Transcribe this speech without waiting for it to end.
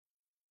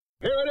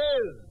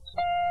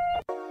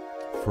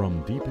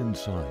from deep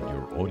inside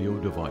your audio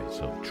device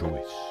of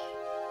choice.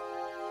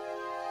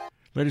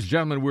 Ladies and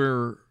gentlemen,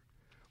 we're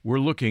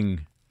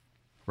looking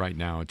right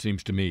now, it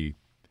seems to me,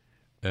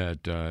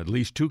 at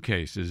least two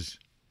cases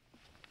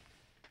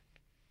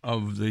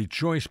of the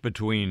choice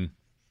between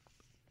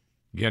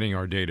getting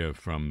our data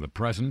from the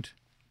present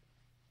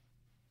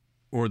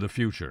or the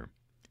future.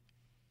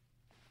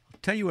 I'll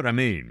tell you what I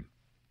mean.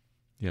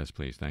 Yes,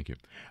 please, thank you.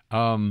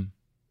 One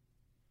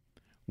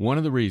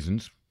of the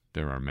reasons,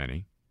 there are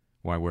many,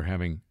 why we're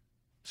having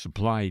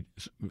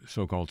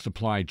so-called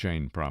supply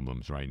chain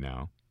problems right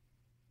now,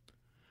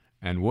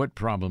 and what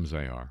problems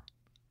they are,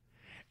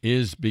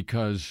 is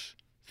because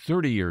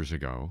 30 years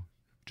ago,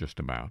 just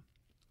about,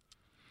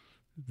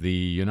 the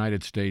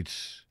United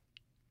States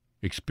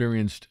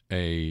experienced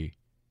a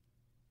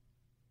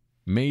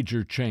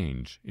major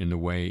change in the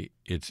way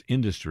its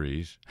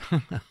industries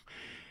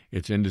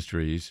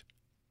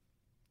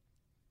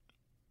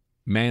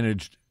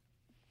managed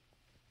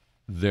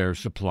their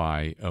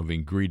supply of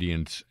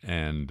ingredients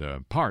and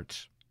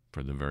parts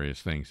for the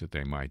various things that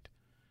they might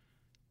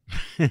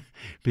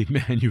be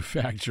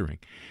manufacturing.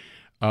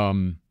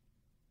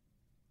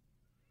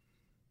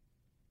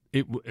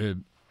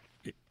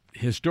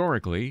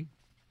 Historically,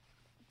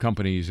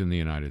 companies in the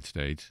United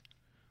States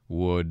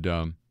would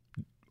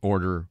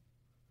order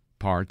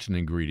parts and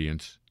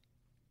ingredients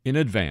in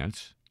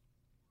advance,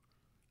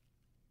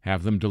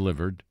 have them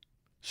delivered,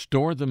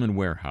 store them in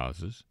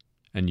warehouses,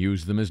 and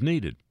use them as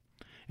needed.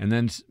 And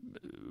then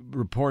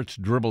reports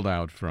dribbled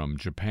out from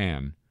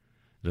Japan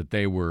that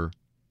they were,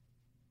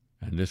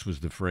 and this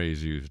was the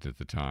phrase used at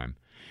the time,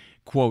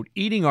 quote,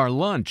 eating our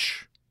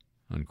lunch,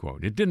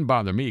 unquote. It didn't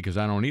bother me because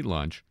I don't eat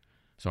lunch,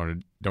 so I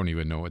don't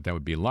even know what that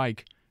would be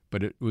like,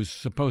 but it was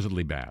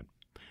supposedly bad.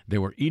 They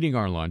were eating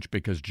our lunch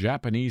because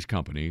Japanese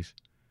companies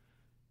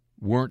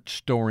weren't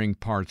storing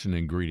parts and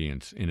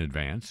ingredients in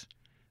advance.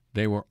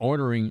 They were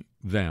ordering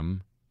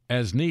them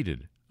as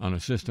needed on a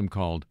system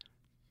called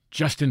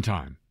just in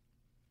time.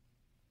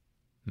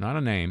 Not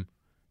a name,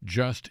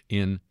 just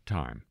in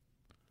time.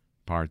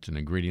 Parts and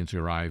ingredients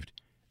arrived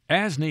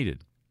as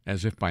needed,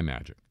 as if by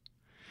magic.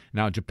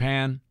 Now,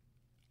 Japan,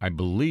 I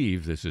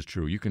believe this is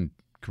true, you can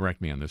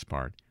correct me on this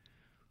part,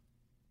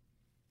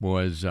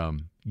 was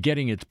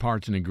getting its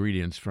parts and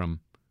ingredients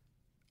from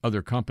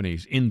other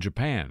companies in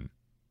Japan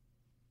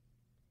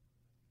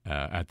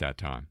at that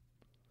time.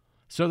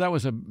 So that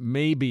was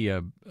maybe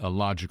a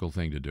logical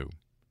thing to do,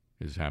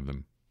 is have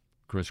them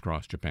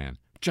crisscross Japan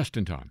just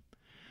in time.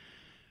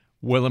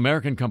 Well,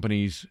 American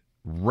companies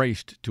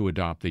raced to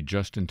adopt the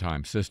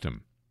just-in-time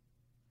system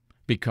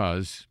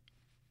because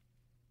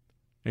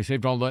they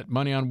saved all that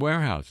money on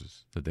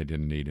warehouses that they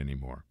didn't need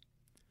anymore.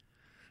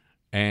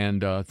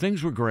 And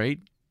things were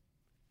great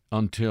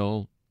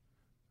until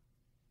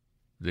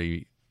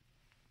the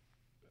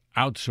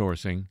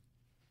outsourcing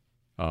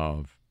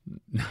of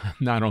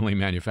not only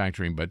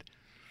manufacturing but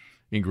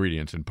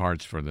ingredients and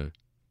parts for the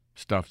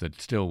stuff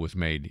that still was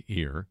made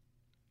here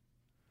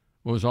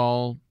was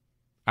all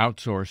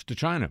outsourced to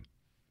China.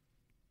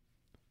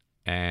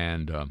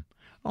 And,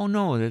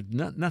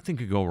 nothing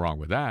could go wrong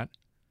with that.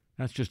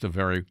 That's just a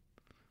very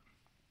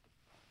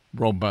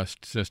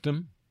robust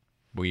system.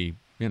 We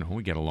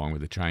get along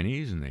with the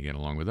Chinese and they get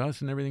along with us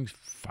and everything's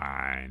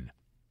fine.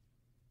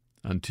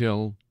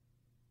 Until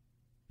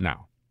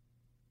now.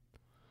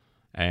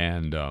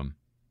 And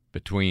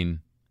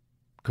between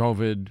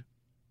COVID,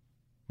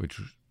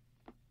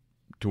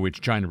 to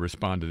which China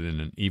responded in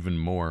an even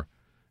more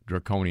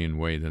draconian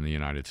way than the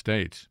United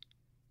States,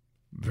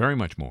 very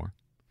much more,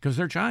 because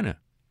they're China,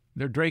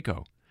 they're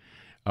Draco,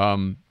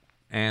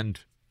 and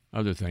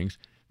other things,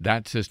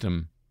 that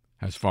system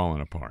has fallen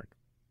apart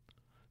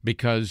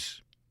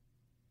because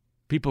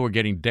people were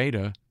getting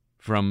data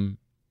from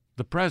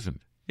the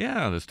present.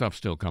 Yeah, the stuff's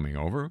still coming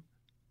over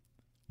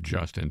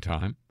just in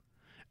time,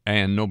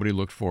 and nobody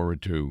looked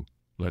forward to,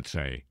 let's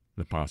say,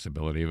 the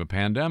possibility of a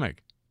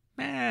pandemic.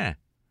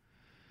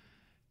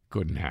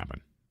 Couldn't happen.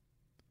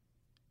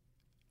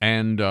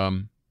 And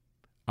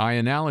I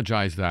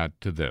analogize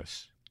that to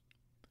this.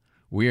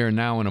 We are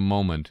now in a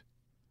moment,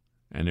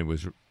 and it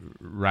was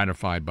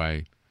ratified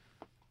by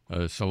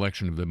a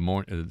selection of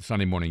the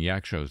Sunday morning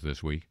yak shows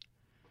this week,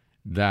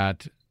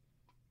 that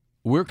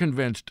we're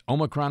convinced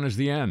Omicron is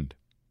the end.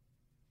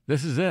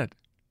 This is it.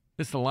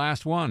 It's the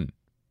last one.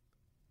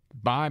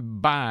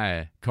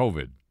 Bye-bye,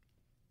 COVID.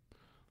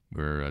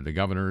 Where the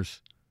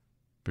governors,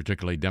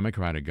 particularly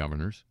Democratic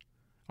governors,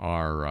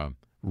 are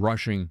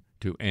rushing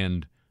to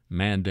end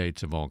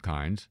mandates of all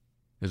kinds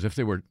as if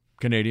they were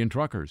Canadian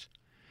truckers.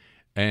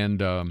 And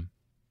on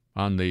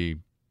the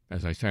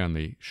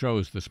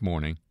shows this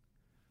morning,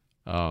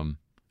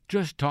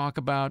 just talk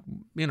about,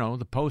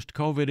 the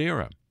post-COVID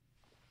era.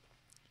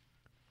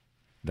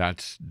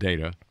 That's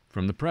data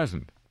from the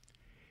present.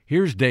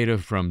 Here's data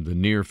from the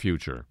near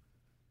future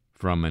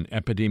from an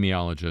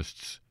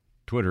epidemiologist's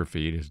Twitter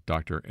feed, is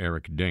Dr.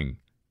 Eric Ding.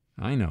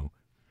 I know.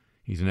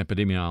 He's an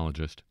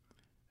epidemiologist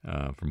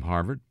from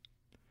Harvard.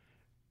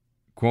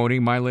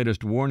 Quoting my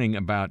latest warning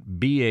about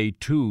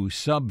BA2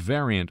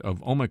 subvariant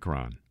of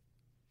Omicron.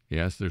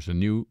 Yes, there's a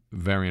new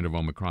variant of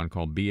Omicron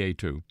called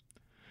BA2.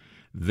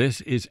 This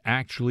is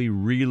actually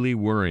really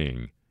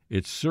worrying.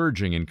 It's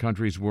surging in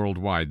countries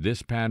worldwide.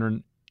 This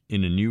pattern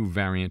in a new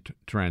variant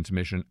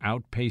transmission,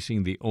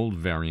 outpacing the old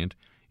variant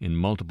in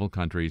multiple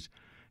countries,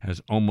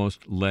 has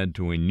almost led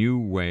to a new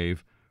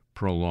wave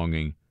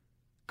prolonging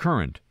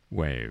current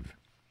wave.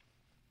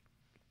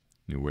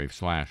 New wave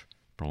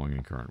 /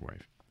 prolonging current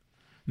wave.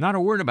 Not a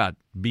word about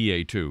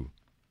BA2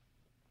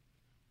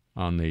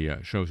 on the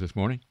shows this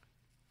morning.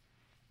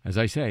 As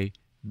I say,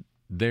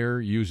 they're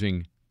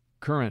using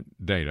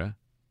current data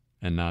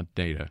and not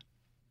data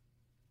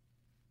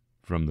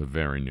from the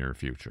very near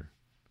future.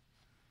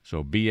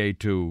 So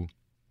BA2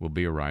 will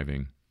be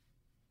arriving,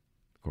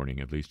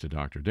 according at least to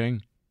Dr.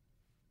 Ding,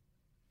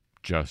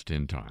 just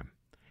in time.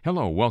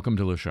 Hello, welcome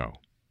to the show.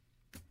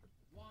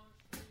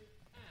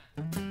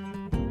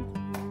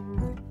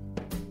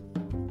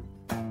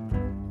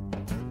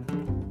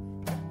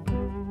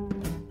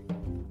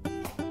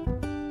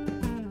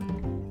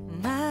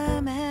 My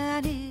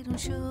mind, it don't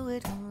show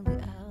it on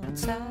the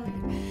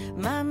outside.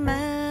 My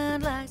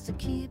mind likes to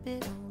keep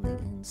it on the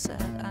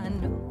inside. I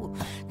know,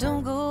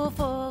 don't go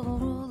for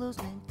all those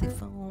lengthy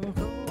phone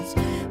calls.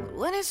 But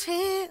when it's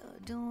here,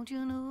 don't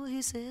you know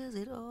he says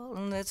it all?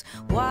 And that's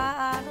why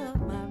I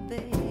love my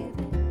baby.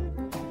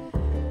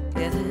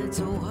 Yeah, that's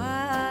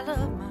why I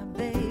love my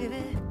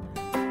baby.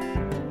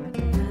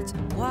 That's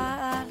why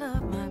I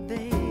love my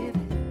baby.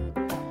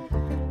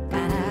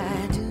 And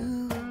I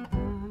do.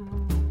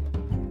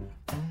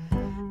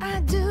 I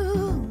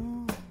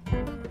do.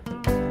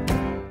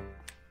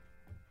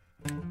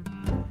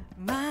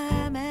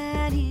 My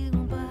man, he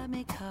don't buy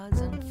me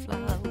cards and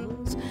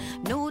flowers.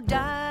 No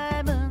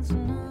diamonds,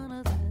 none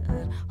of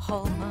that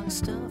Hallmark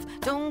stuff.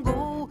 Don't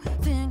go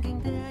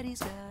thinking that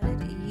he's got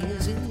it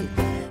easy.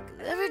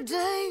 'Cause every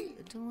day,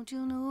 don't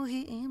you know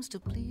he aims to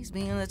please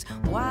me? And that's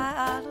why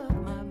I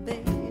love my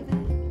baby.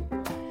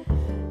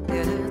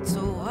 Yeah, that's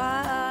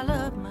why I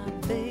love my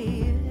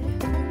baby.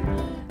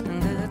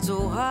 And that's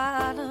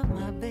why I love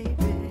my baby.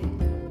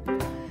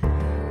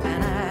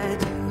 And I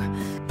do.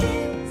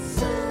 It's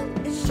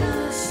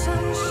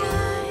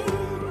sunshine.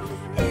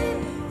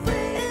 In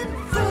rain.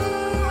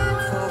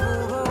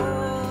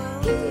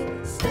 He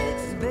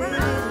sticks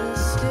around.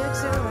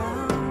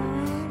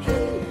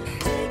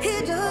 He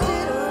does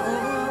it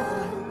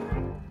all.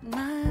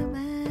 My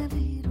man,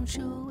 he don't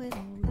show it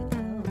on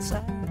the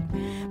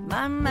outside.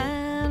 My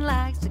man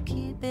likes to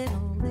keep it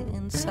on the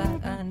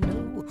inside. I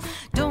know.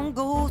 Don't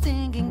go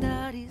thinking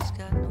that he's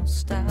got no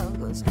style.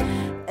 'Cause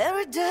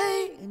every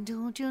day,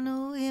 don't you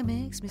know, he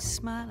makes me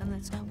smile. And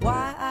that's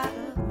why I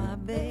love my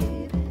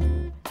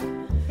baby.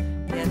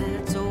 Yeah,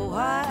 that's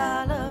why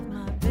I love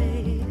my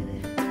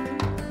baby.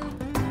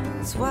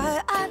 That's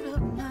why I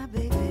love my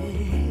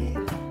baby.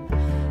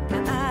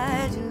 And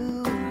I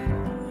do.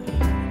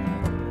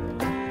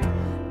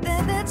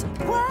 And that's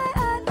why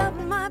I love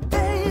my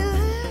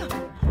baby.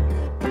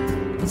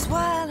 That's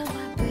why I love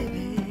my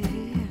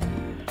baby.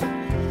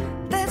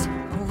 That's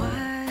why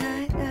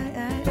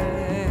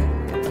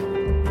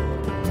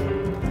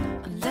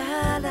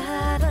la la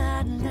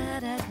la la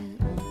la la la la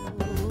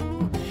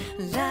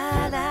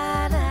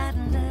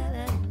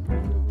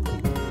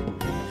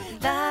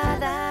la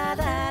la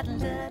la la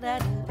la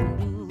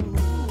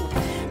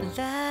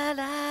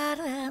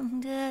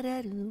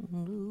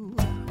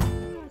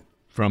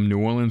From New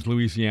Orleans,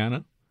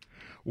 Louisiana,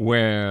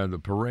 where the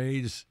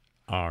parades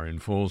are in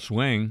full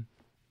swing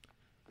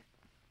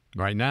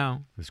right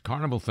now, this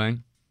carnival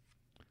thing.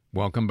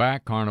 Welcome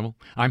back, Carnival.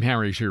 I'm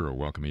Harry Shearer.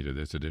 Welcome you to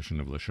this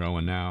edition of the show.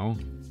 And now,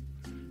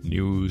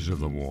 news of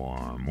the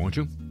warm, won't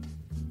you?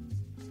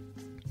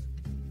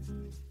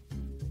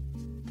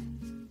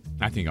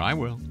 I think I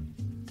will.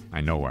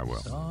 I know I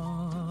will. Soft,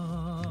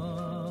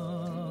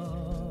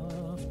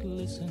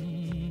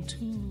 listen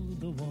to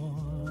the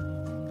warm.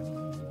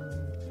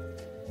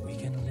 We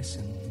can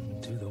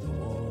listen to the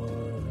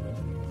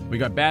warm. We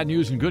got bad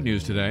news and good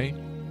news today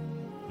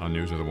on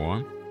News of the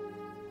Warm.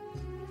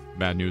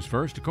 Bad news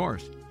first, of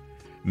course.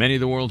 Many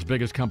of the world's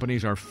biggest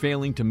companies are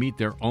failing to meet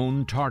their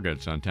own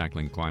targets on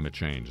tackling climate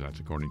change. That's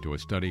according to a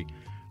study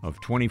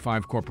of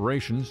 25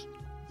 corporations.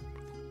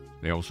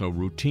 They also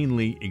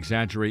routinely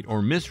exaggerate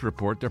or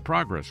misreport their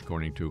progress,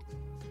 according to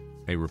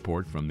a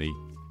report from the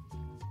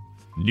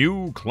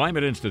New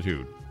Climate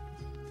Institute,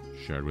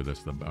 shared with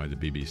us by the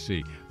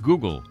BBC.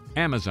 Google,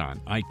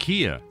 Amazon,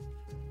 IKEA,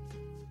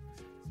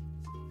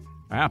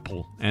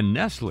 Apple, and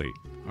Nestle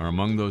are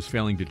among those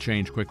failing to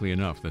change quickly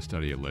enough, the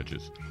study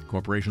alleges.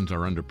 Corporations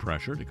are under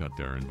pressure to cut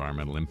their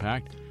environmental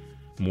impact.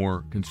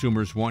 More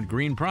consumers want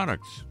green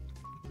products.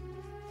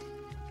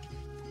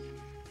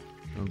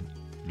 So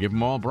give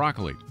them all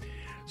broccoli.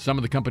 Some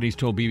of the companies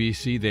told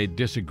BBC they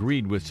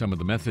disagreed with some of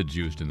the methods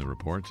used in the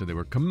report, so they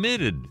were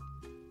committed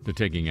to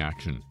taking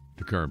action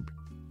to curb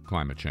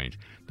climate change.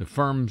 The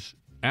firms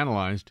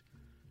analyzed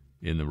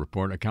in the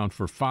report account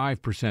for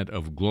 5%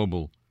 of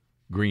global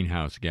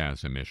greenhouse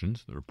gas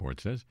emissions, the report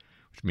says,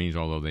 which means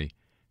although they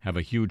have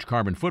a huge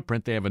carbon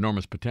footprint, they have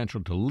enormous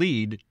potential to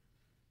lead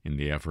in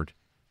the effort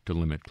to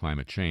limit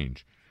climate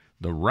change.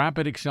 The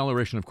rapid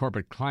acceleration of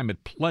corporate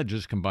climate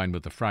pledges combined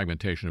with the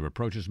fragmentation of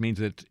approaches means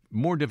that it's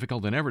more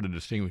difficult than ever to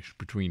distinguish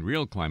between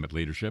real climate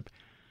leadership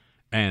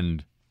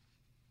and,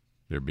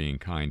 they're being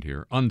kind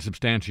here,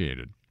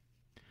 unsubstantiated.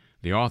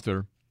 The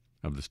author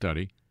of the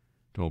study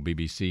told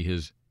BBC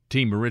his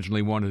team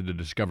originally wanted to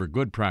discover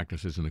good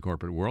practices in the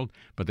corporate world,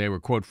 but they were,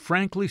 quote,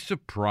 frankly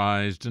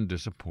surprised and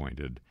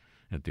disappointed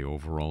at the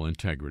overall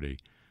integrity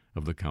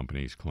of the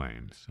company's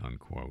claims,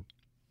 unquote.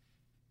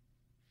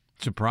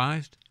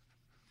 Surprised?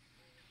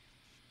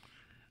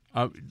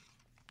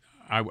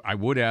 I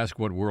would ask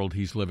what world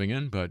he's living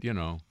in, but,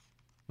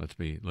 let's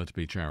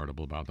be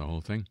charitable about the whole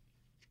thing.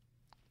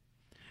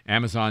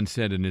 Amazon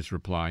said in its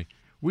reply,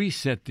 "We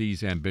set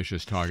these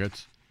ambitious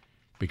targets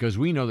because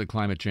we know that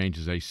climate change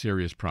is a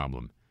serious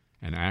problem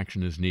and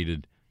action is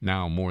needed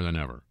now more than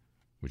ever,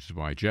 which is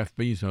why Jeff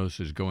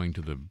Bezos is going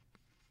to the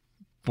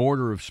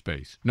border of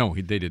space." No,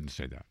 they didn't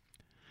say that.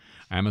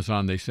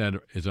 Amazon, they said,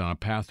 is on a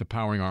path to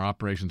powering our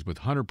operations with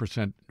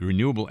 100%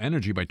 renewable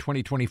energy by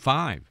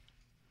 2025.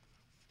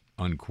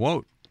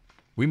 Unquote.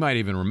 We might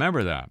even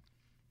remember that.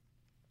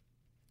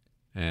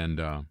 And,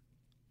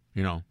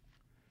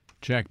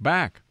 check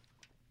back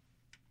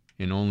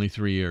in only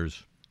 3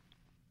 years.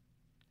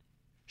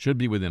 Should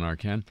be within our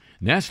ken.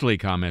 Nestle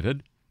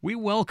commented, "We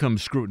welcome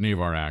scrutiny of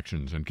our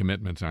actions and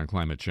commitments on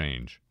climate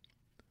change.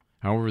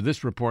 However,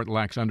 this report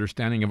lacks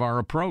understanding of our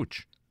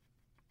approach."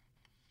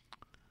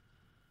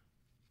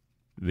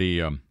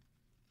 The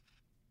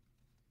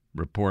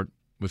report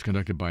was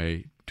conducted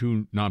by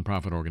two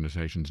nonprofit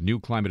organizations, New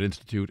Climate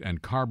Institute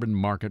and Carbon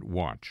Market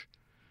Watch.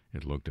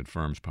 It looked at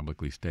firms'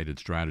 publicly stated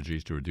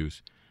strategies to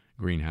reduce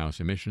greenhouse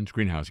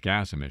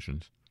gas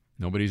emissions.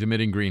 Nobody's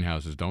emitting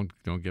greenhouses. Don't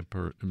get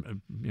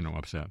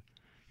upset.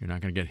 You're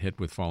not going to get hit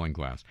with falling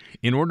glass.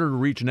 In order to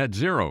reach net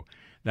zero,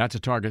 that's a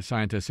target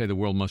scientists say the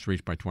world must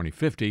reach by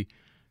 2050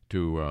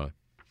 to,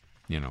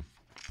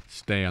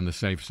 stay on the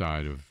safe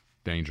side of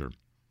danger.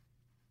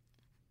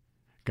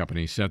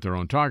 Companies set their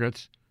own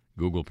targets.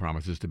 Google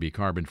promises to be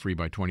carbon-free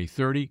by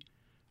 2030.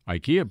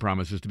 IKEA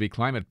promises to be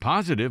climate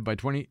positive by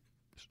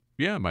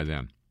by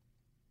then.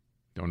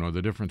 Don't know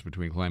the difference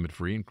between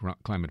climate-free and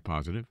climate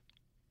positive.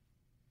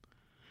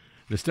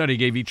 The study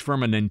gave each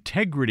firm an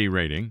integrity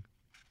rating.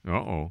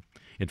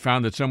 It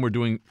found that some were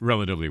doing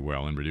relatively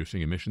well in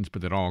reducing emissions,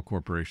 but that all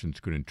corporations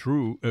could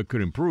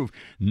improve.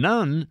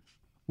 None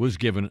was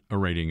given a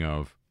rating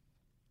of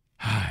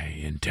high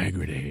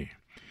integrity.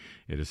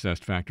 It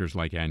assessed factors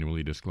like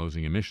annually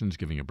disclosing emissions,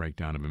 giving a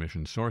breakdown of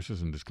emission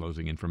sources, and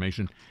disclosing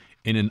information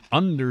in an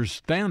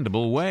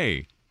understandable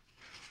way.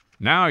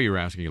 Now you're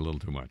asking a little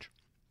too much.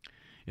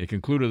 It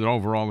concluded that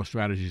overall the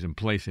strategies in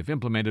place, if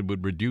implemented,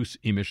 would reduce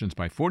emissions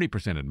by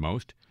 40% at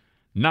most,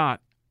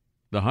 not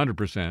the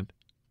 100%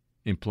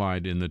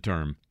 implied in the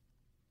term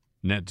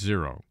net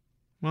zero.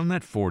 Well,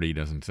 net 40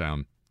 doesn't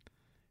sound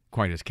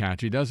quite as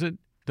catchy, does it?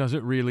 Does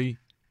it really,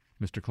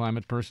 Mr.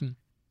 Climate Person?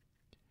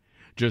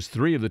 Just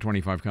 3 of the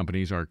 25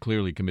 companies are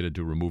clearly committed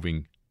to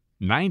removing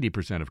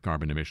 90% of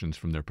carbon emissions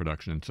from their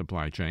production and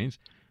supply chains.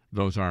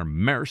 Those are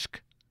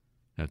Maersk,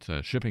 that's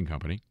a shipping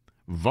company,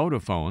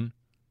 Vodafone,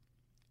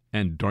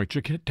 and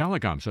Deutsche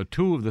Telekom. So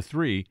 2 of the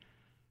 3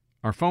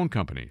 are phone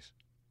companies.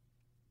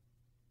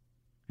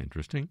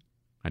 Interesting.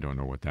 I don't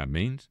know what that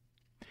means.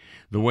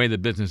 The way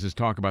that businesses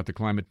talk about the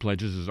climate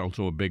pledges is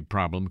also a big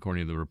problem.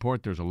 According to the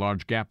report, there's a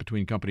large gap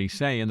between companies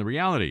say and the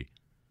reality.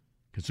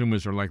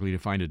 Consumers are likely to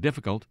find it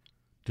difficult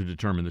to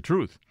determine the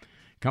truth.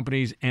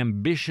 Companies'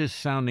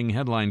 ambitious-sounding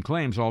headline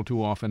claims all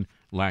too often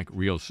lack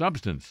real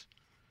substance.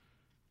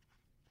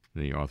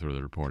 The author of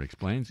the report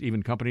explains,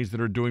 even companies that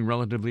are doing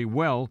relatively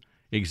well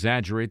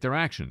exaggerate their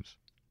actions.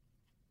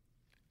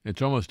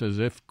 It's almost as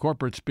if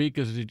corporate speak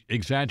is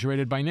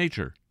exaggerated by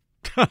nature.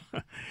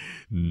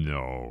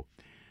 No.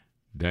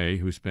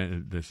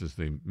 This is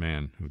the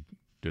man who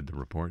did the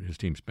report. His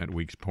team spent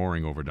weeks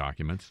poring over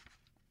documents.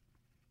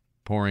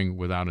 Poring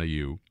without a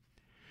U.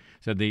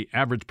 Said the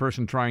average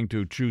person trying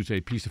to choose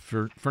a piece of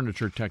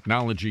furniture,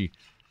 technology,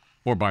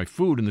 or buy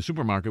food in the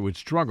supermarket would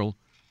struggle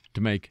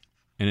to make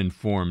an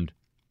informed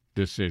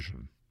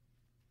decision.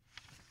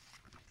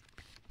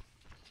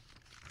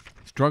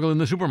 Struggle in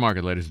the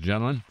supermarket, ladies and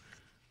gentlemen.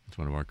 That's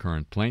one of our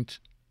current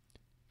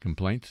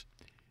complaints.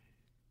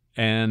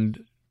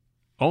 And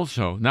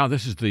also, now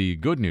this is the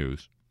good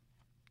news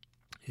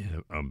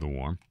of the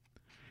warm.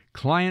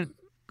 Climate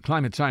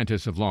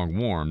scientists have long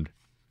warned,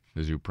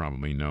 as you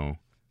probably know,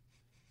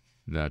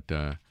 that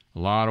a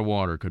lot of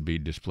water could be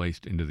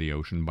displaced into the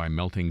ocean by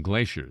melting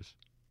glaciers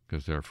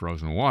because they're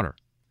frozen water,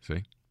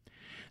 see?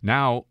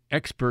 Now,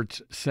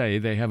 experts say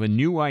they have a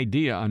new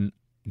idea on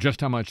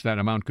just how much that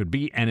amount could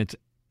be, and it's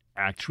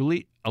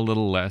actually a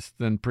little less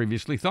than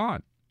previously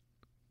thought.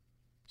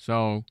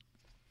 So,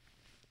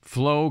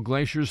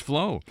 glaciers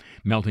flow.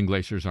 Melting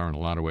glaciers are in a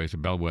lot of ways a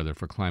bellwether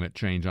for climate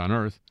change on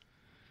Earth.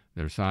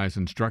 Their size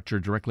and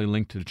structure directly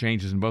linked to the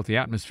changes in both the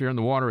atmosphere and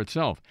the water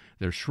itself.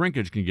 Their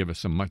shrinkage can give us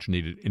some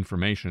much-needed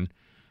information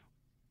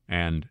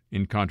and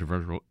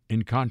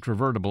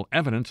incontrovertible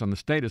evidence on the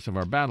status of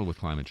our battle with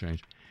climate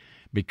change.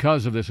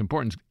 Because of this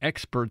importance,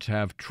 experts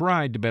have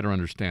tried to better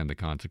understand the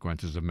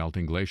consequences of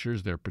melting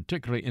glaciers. They're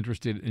particularly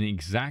interested in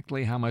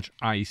exactly how much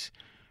ice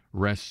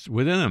rests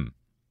within them,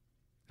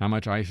 how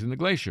much ice in the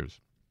glaciers.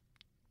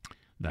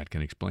 That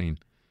can explain,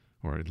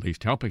 or at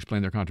least help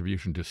explain, their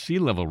contribution to sea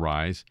level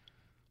rise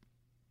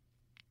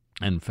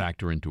and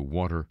factor into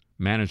water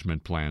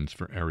management plans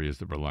for areas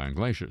that rely on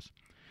glaciers.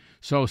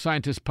 So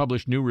scientists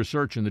published new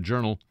research in the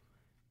journal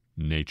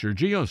Nature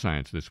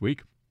Geoscience this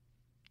week.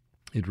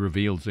 It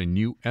reveals a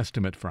new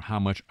estimate for how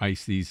much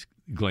ice these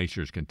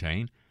glaciers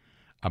contain,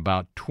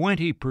 about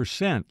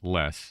 20%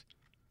 less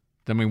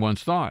than we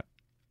once thought.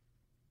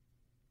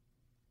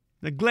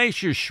 The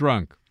glaciers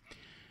shrunk.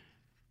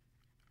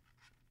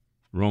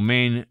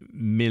 Romain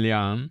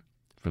Millian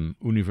from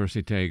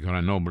Université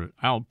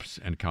Grenoble-Alpes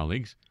and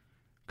colleagues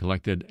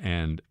collected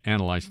and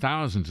analyzed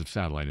thousands of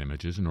satellite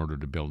images in order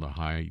to build a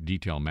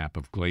high-detail map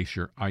of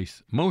glacier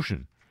ice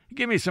motion.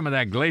 Give me some of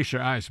that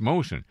glacier ice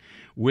motion.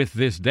 With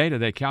this data,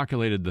 they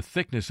calculated the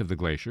thickness of the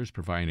glaciers,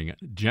 providing a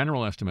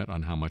general estimate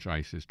on how much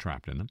ice is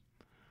trapped in them.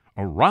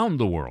 Around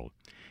the world,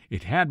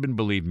 it had been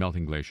believed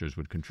melting glaciers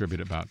would contribute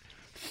about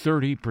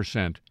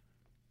 30%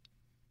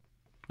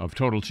 of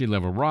total sea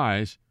level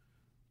rise,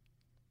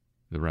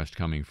 the rest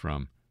coming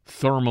from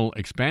thermal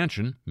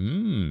expansion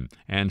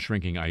and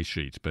shrinking ice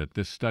sheets. But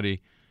this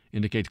study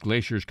indicates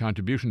glaciers'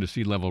 contribution to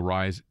sea level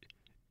rise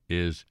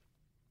is,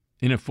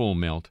 in a full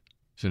melt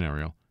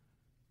scenario,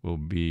 will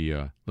be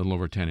a little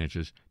over 10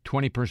 inches,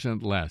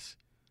 20% less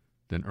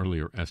than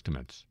earlier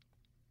estimates.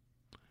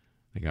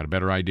 They got a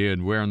better idea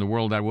of where in the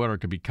world that water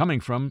could be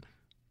coming from.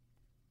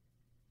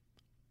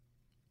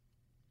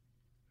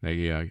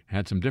 They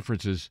had some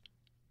differences,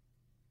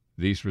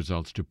 these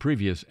results, to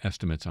previous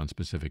estimates on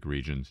specific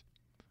regions.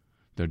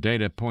 Their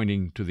data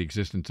pointing to the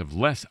existence of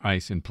less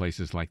ice in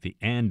places like the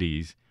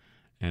Andes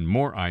and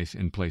more ice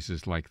in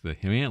places like the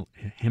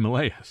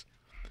Himalayas.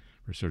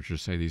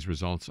 Researchers say these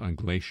results on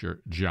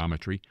glacier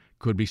geometry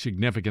could be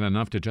significant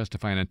enough to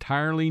justify an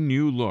entirely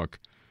new look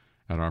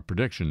at our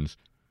predictions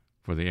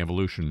for the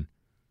evolution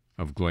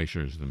of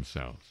glaciers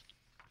themselves.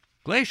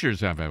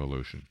 Glaciers have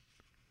evolution.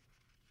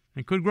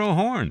 They could grow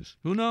horns.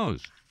 Who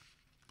knows?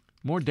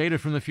 More data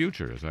from the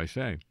future, as I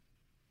say.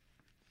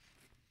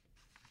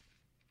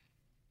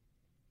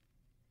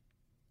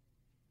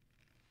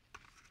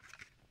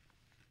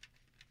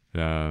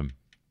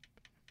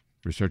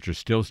 Researchers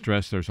still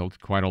stress there's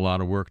quite a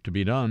lot of work to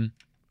be done.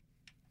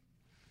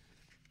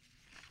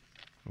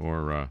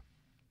 Or,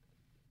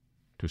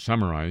 to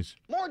summarize,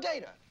 more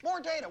data,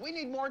 more data. We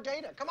need more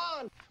data. Come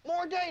on,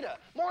 more data,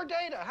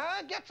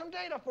 huh? Get some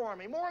data for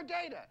me. More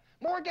data,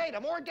 more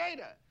data, more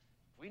data.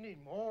 We need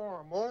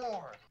more.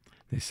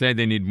 They say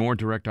they need more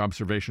direct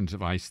observations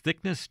of ice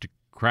thickness to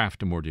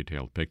craft a more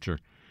detailed picture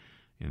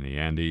in the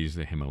Andes,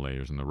 the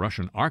Himalayas, and the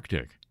Russian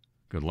Arctic.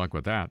 Good luck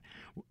with that.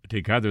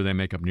 Together, they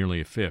make up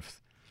nearly a fifth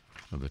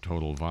of the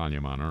total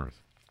volume on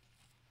Earth.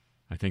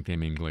 I think they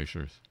mean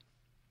glaciers.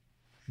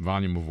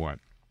 Volume of what?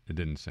 It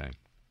didn't say.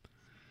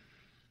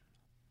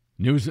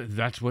 News,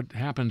 that's what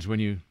happens when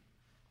you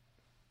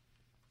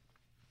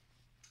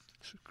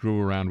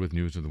screw around with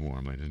News of the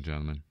Warm, ladies and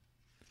gentlemen.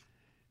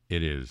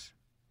 It is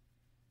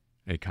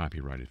a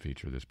copyrighted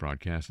feature of this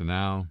broadcast. And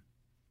now,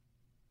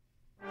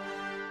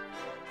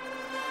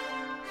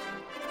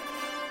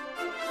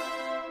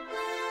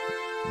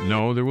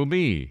 no, there will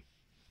be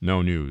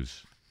no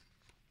news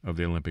of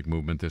the Olympic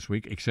movement this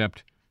week,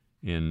 except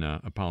in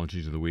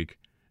Apologies of the Week,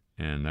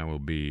 and that will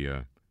be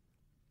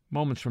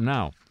moments from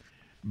now.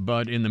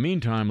 But in the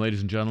meantime,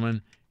 ladies and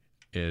gentlemen,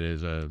 it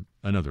is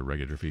another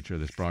regular feature of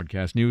this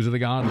broadcast, News of the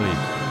Godly.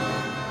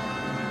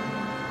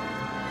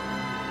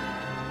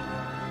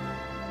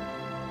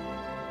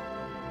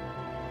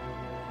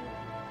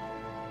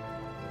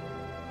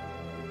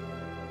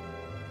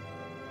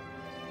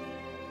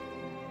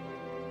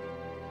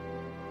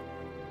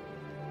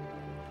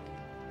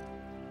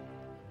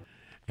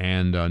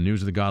 And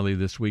News of the Godly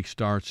this week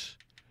starts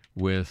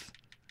with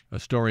a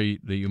story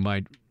that you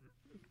might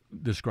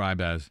describe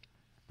as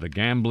the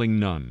gambling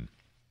nun.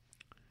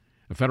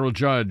 A federal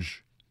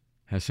judge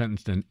has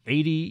sentenced an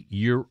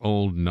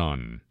 80-year-old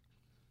nun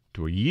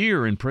to a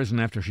year in prison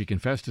after she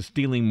confessed to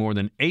stealing more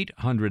than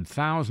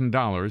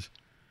 $800,000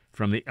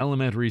 from the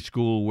elementary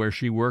school where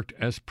she worked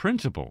as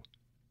principal.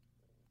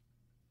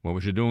 What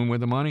was she doing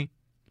with the money?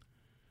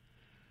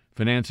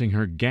 Financing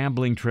her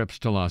gambling trips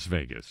to Las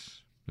Vegas.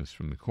 This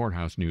from the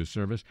Courthouse News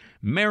Service.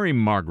 Mary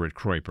Margaret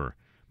Kroiper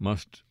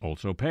must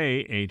also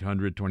pay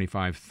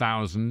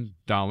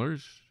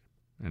 $825,000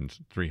 and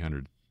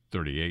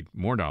 $338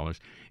 more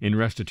in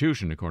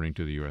restitution, according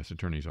to the U.S.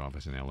 Attorney's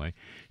Office in L.A.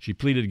 She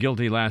pleaded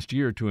guilty last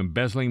year to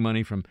embezzling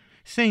money from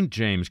St.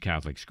 James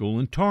Catholic School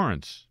in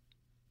Torrance.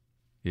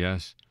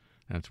 Yes,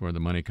 that's where the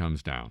money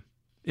comes down.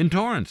 In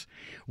Torrance,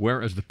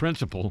 whereas the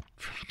principal,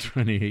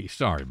 for 28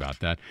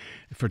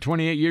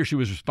 years she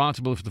was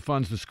responsible for the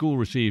funds the school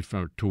received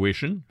for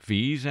tuition,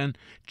 fees, and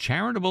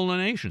charitable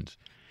donations.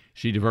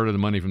 She diverted the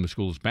money from the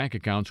school's bank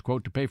accounts,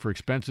 quote, to pay for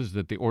expenses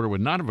that the order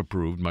would not have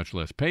approved, much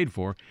less paid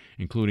for,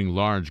 including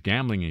large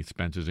gambling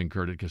expenses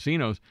incurred at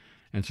casinos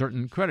and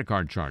certain credit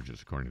card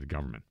charges, according to the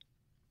government.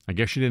 I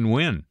guess she didn't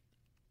win.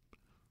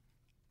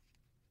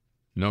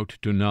 Note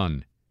to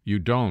none. You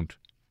don't.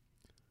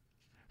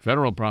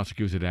 Federal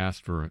prosecutors had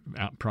asked for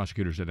a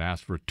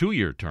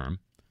 2-year term.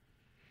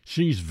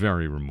 She's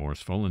very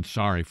remorseful and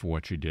sorry for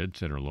what she did,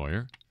 said her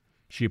lawyer.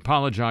 She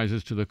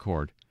apologizes to the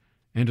court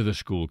and to the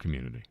school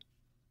community.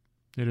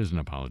 It is an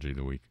apology of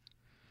the week,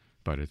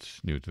 but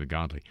it's news to the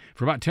godly.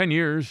 For about 10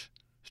 years,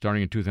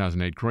 starting in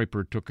 2008,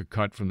 Kuiper took a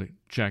cut from the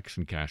checks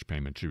and cash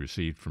payments she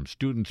received from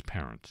students'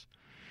 parents.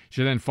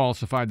 She then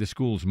falsified the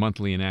school's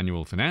monthly and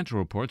annual financial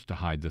reports to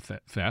hide the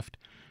theft,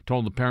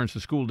 told the parents the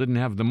school didn't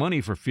have the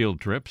money for field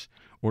trips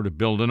or to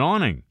build an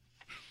awning.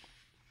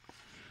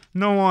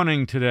 No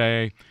awning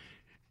today.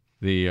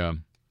 The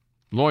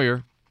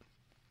lawyer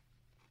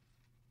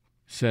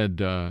said,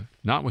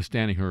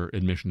 notwithstanding her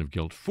admission of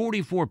guilt,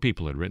 44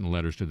 people had written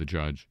letters to the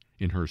judge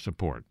in her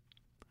support.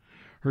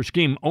 Her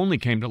scheme only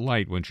came to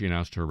light when she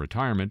announced her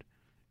retirement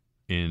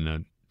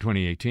in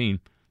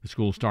 2018. The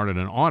school started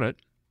an audit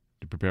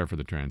to prepare for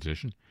the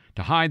transition.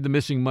 To hide the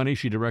missing money,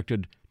 she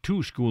directed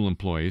 2 school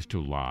employees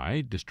to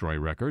lie, destroy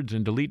records,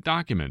 and delete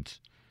documents,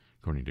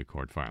 according to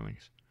court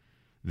filings.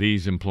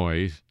 These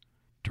employees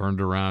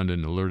turned around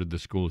and alerted the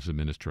school's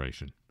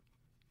administration.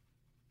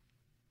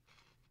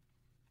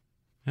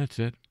 That's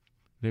it.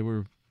 They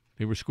were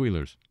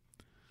squealers.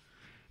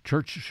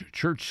 Church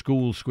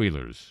school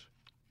squealers.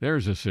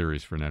 There's a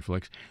series for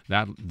Netflix.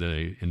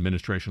 The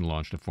administration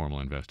launched a formal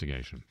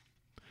investigation.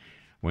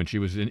 When she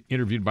was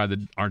interviewed by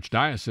the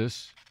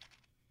Archdiocese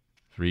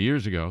 4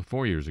 years ago,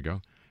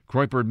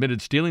 Kuiper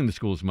admitted stealing the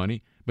school's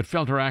money, but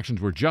felt her actions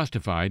were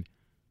justified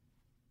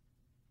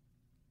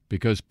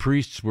because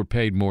priests were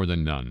paid more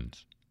than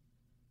nuns.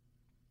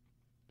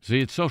 See,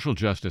 it's social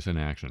justice in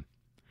action.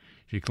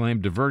 She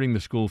claimed diverting the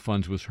school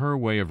funds was her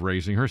way of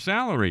raising her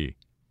salary.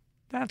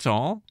 That's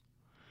all.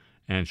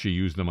 And she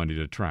used the money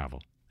to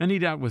travel and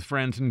eat out with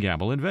friends and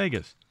gamble in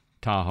Vegas,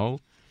 Tahoe,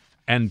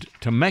 and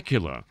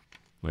Temecula,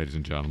 ladies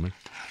and gentlemen.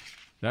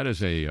 That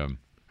is I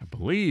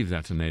believe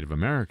that's a Native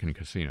American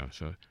casino.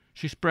 So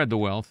she spread the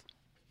wealth.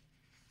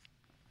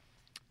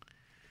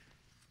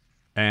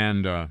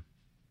 And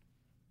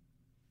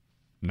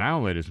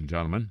now, ladies and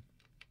gentlemen,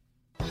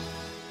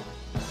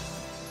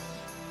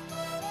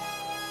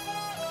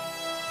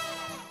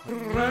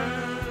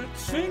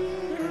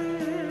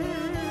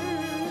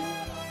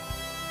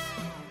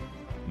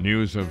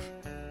 news of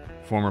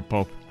former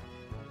Pope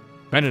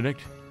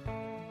Benedict,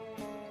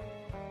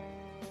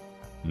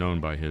 known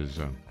by his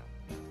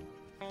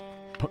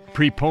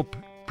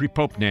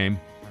pre-Pope name,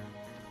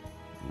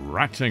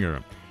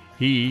 Ratzinger.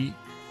 He,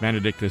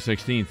 Benedict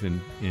XVI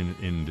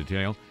in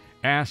detail,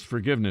 asked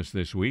forgiveness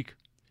this week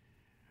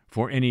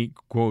for any,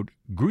 quote,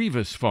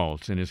 grievous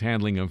faults in his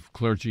handling of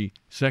clergy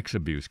sex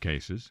abuse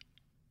cases,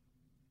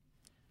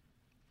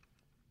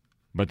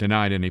 but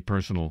denied any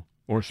personal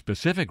or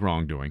specific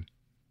wrongdoing.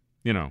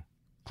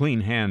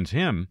 Clean hands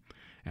him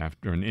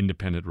after an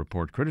independent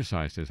report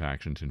criticized his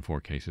actions in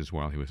 4 cases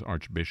while he was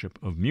Archbishop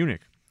of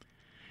Munich.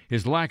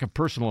 His lack of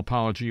personal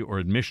apology or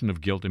admission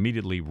of guilt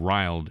immediately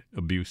riled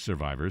abuse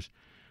survivors,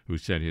 who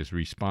said his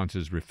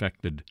responses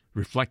reflected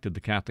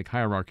the Catholic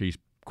hierarchy's,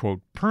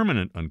 quote,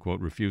 permanent, unquote,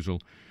 refusal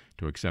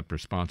to accept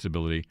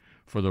responsibility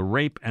for the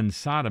rape and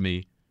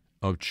sodomy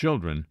of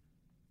children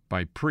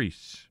by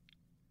priests.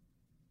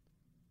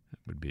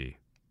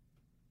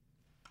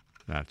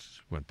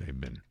 That's what they've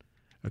been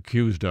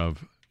accused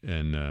of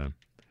in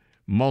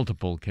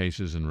multiple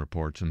cases and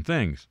reports and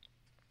things.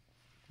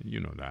 You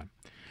know that.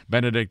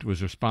 Benedict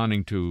was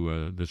responding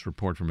to this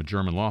report from a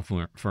German law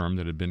firm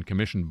that had been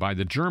commissioned by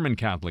the German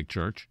Catholic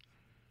Church.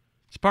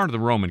 It's part of the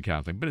Roman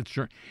Catholic, but it's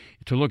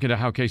to look into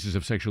how cases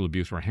of sexual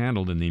abuse were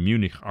handled in the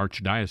Munich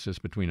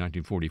Archdiocese between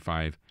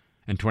 1945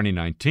 and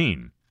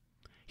 2019.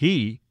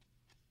 He,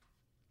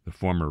 the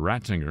former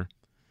Ratzinger,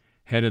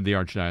 headed the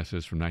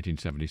Archdiocese from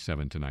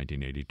 1977 to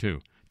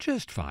 1982.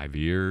 Just 5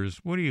 years.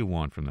 What do you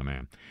want from the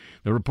man?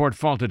 The report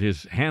faulted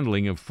his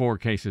handling of 4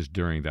 cases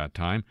during that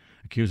time,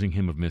 accusing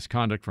him of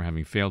misconduct for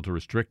having failed to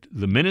restrict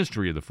the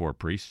ministry of the 4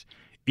 priests,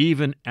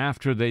 even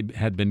after they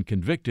had been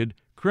convicted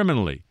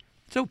criminally.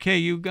 It's okay,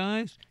 you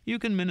guys. You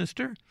can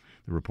minister.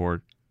 The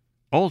report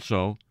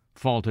also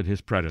faulted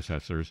his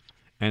predecessors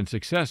and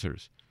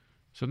successors.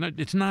 So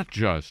it's not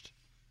just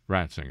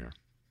Ratzinger.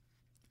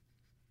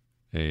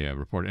 A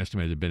report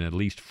estimated there have been at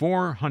least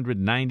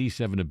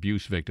 497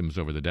 abuse victims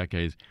over the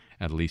decades,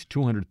 at least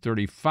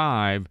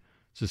 235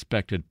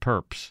 suspected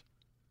perps.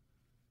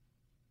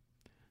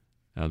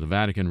 The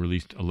Vatican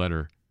released a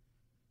letter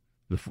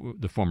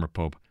the former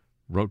pope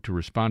wrote to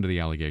respond to the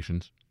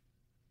allegations,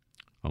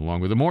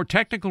 along with a more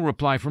technical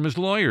reply from his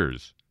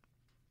lawyers.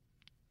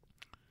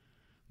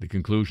 The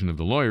conclusion of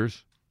the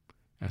lawyers: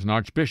 as an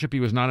archbishop, he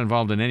was not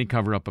involved in any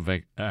cover-up of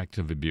acts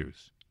of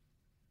abuse.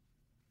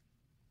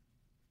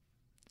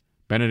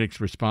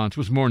 Benedict's response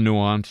was more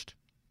nuanced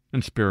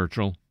and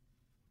spiritual.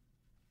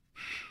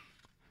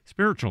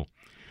 spiritual,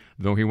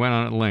 though he went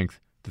on at length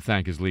to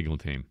thank his legal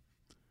team.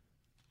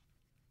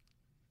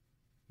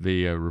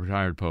 The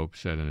retired pope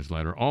said in his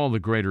letter, "All the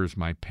greater is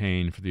my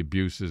pain for the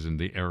abuses and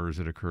the errors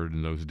that occurred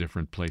in those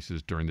different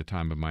places during the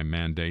time of my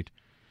mandate."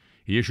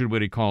 He issued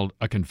what he called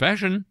a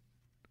confession,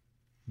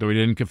 though he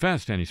didn't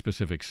confess to any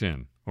specific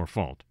sin or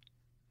fault.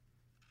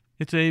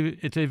 It's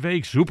a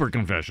vague super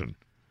confession.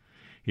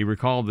 He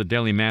recalled the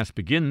daily Mass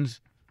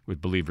begins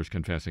with believers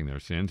confessing their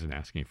sins and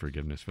asking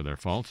forgiveness for their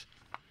faults,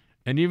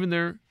 and even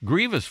their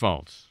grievous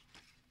faults.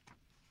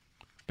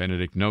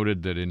 Benedict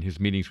noted that in his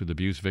meetings with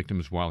abuse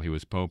victims while he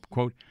was pope,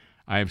 quote,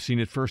 "I have seen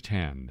it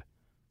firsthand,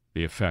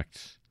 the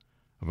effects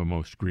of a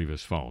most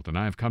grievous fault, and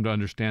I have come to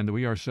understand that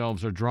we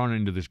ourselves are drawn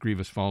into this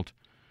grievous fault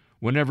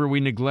whenever we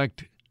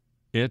neglect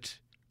it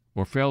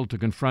or fail to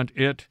confront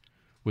it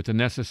with the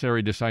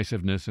necessary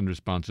decisiveness and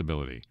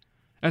responsibility,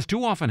 as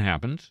too often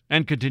happens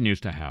and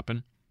continues to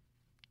happen.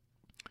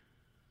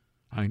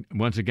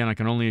 Once again, I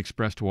can only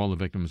express to all the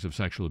victims of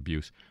sexual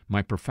abuse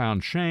my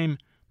profound shame,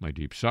 my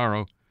deep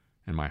sorrow,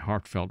 and my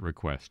heartfelt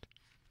request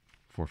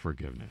for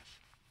forgiveness."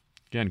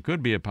 Again,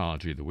 could be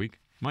apology of the week,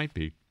 might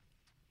be.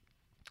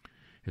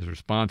 His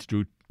response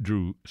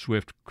drew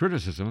swift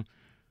criticism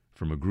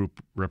from a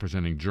group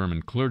representing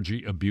German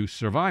clergy abuse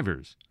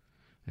survivors.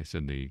 They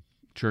said the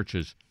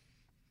Church's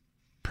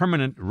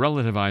permanent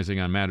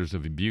relativizing on matters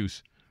of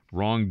abuse,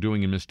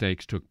 wrongdoing and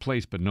mistakes took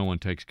place, but no one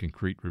takes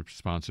concrete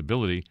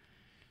responsibility,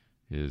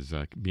 is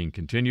being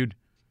continued.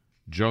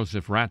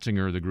 Joseph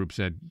Ratzinger, the group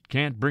said,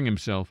 can't bring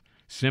himself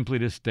simply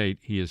to state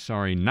he is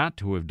sorry not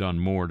to have done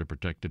more to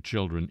protect the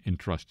children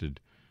entrusted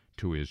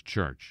to his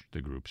church,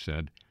 the group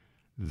said.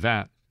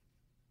 That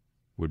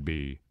would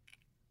be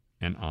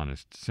an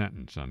honest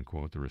sentence,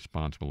 unquote. The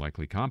response will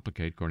likely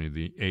complicate, according to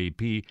the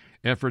AP,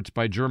 efforts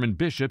by German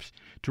bishops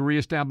to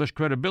reestablish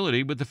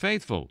credibility with the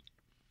faithful,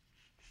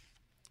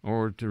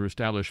 or to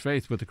establish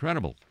faith with the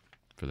credible,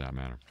 for that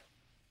matter,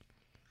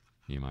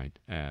 you might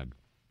add.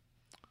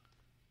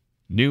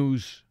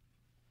 News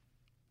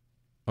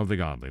of the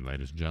godly,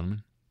 ladies and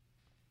gentlemen.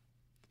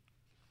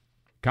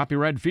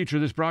 Copyright feature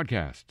this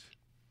broadcast.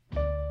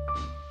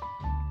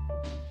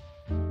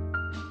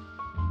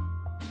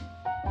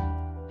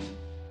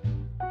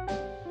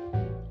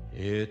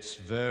 It's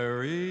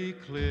very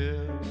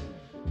clear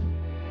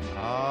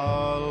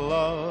our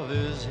love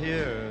is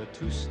here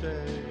to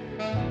stay,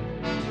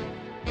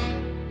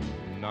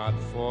 not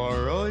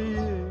for a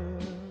year,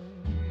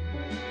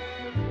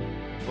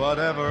 but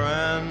ever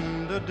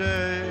and a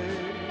day.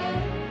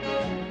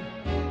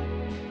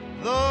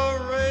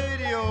 The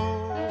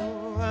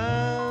radio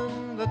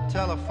and the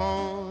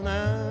telephone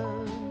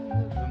and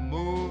the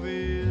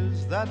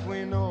movies that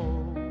we know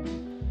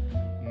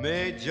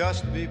may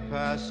just be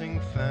passing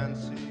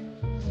fancies,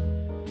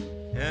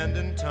 and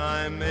in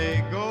time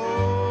may go.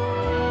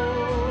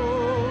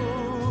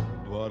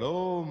 But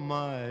oh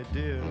my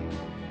dear,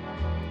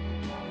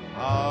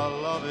 our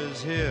love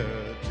is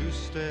here to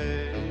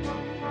stay.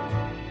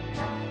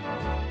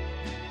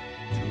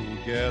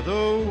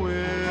 Together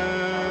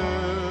we're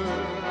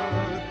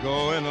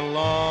going a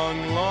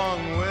long,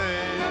 long way.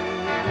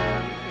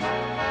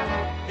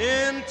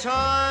 In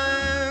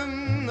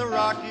time the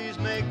Rockies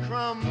may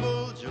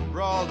crumble,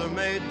 Gibraltar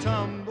may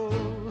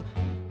tumble,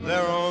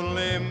 they're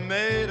only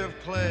made of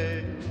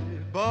clay,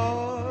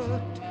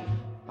 but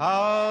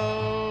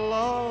our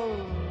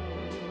love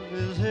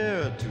is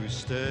here to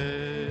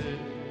stay.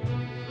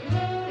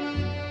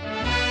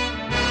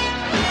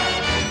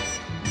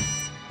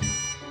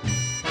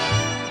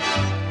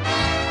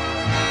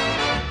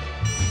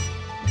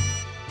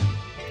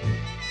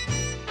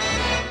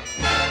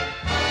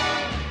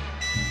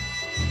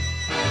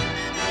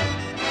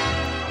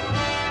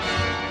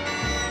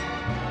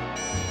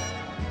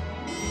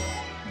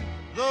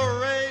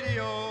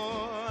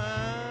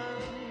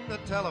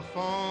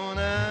 Telephone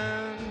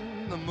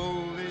and the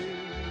movies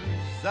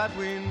that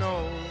we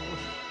know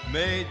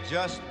may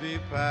just be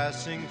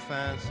passing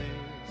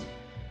fancies,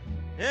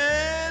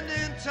 and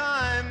in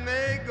time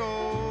may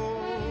go.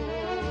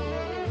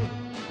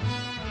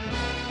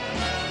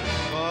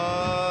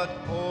 But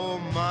oh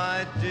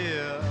my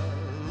dear,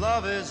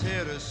 love is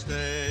here to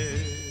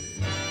stay.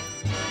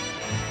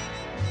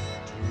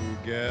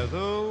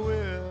 Together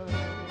we're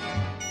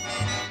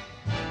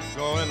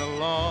going a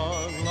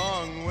long,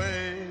 long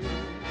way.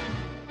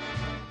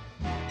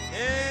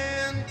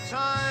 In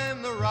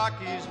time the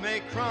Rockies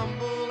may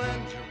crumble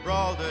and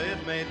Gibraltar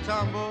it may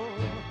tumble,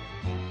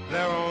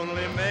 they're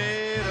only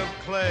made of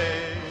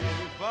clay,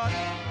 but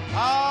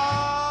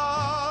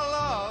our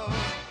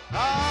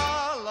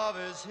love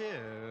is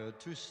here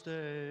to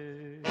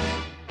stay.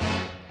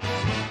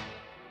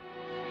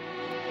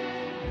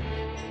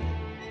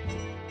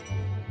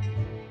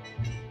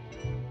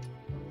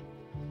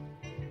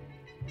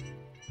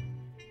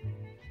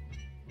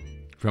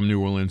 From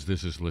New Orleans,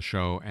 this is Le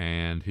Show,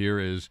 and here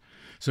is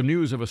some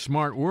news of a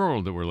smart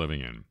world that we're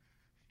living in.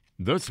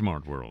 The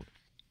smart world.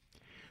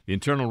 The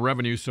Internal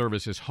Revenue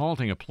Service is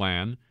halting a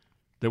plan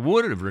that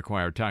would have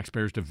required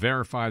taxpayers to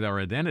verify their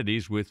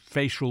identities with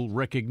facial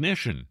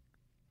recognition.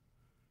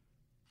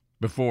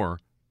 before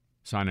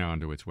signing on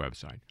to its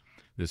website.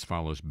 This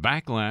follows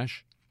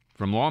backlash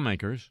from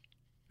lawmakers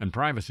and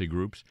privacy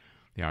groups.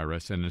 The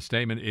IRS said in a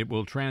statement it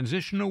will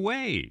transition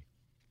away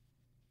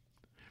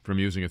from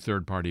using a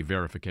third-party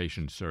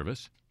verification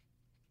service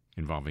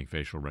involving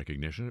facial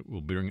recognition. It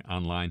will bring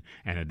online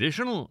an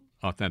additional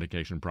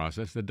authentication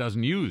process that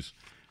doesn't use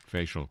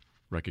facial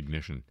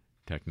recognition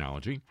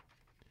technology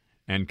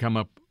and come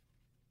up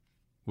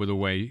with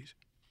ways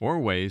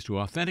to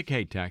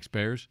authenticate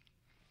taxpayers.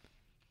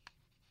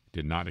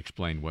 Did not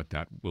explain what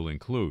that will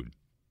include.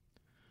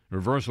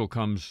 Reversal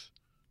comes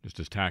just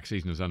as tax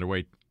season is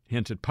underway,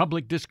 hints at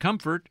public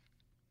discomfort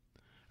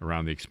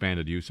around the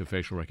expanded use of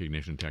facial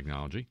recognition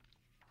technology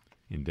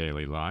in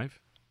daily life.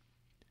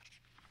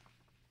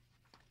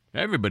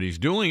 Everybody's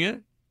doing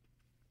it.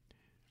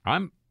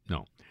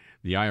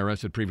 The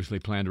IRS had previously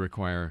planned to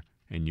require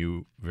a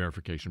new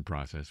verification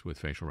process with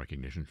facial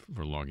recognition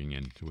for logging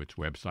into its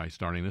website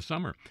starting this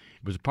summer.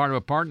 It was part of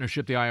a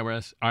partnership the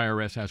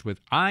IRS has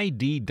with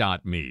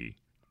ID.me.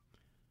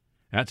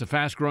 That's a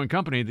fast-growing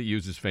company that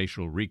uses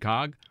facial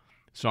recog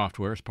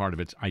software as part of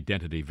its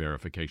identity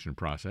verification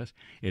process.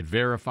 It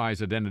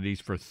verifies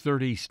identities for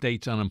 30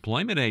 states'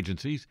 unemployment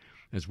agencies,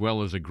 as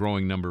well as a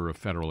growing number of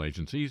federal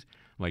agencies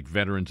like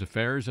Veterans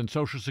Affairs and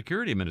Social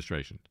Security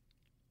Administration.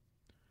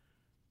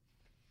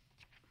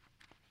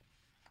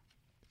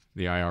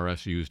 The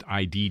IRS used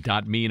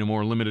ID.me in a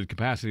more limited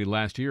capacity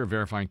last year,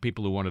 verifying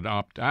people who wanted to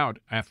opt out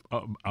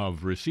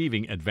of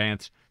receiving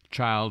advance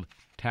child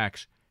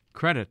tax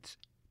credits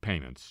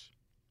payments.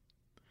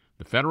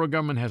 The federal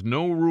government has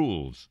no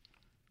rules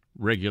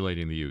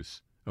regulating the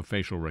use of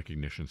facial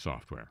recognition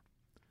software,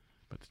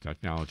 but the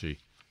technology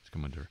has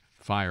come under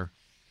fire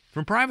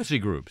from privacy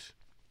groups.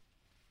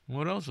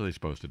 What else are they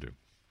supposed to do?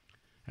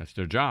 That's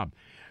their job.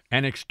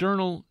 An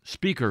external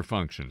speaker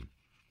function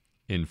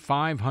in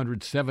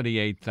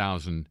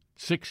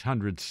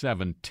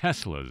 578,607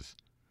 Teslas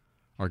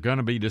are going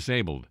to be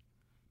disabled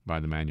by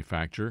the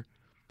manufacturer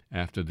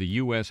after the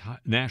U.S.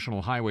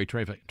 National Highway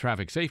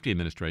Traffic Safety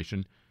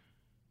Administration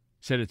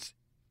said it's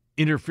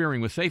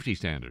interfering with safety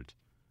standards.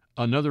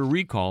 Another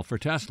recall for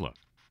Tesla.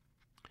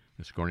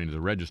 This according to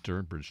the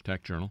Register, British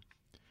Tech Journal.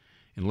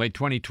 In late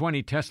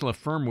 2020, Tesla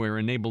firmware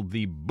enabled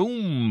the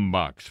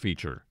boombox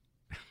feature,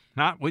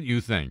 not what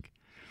you think,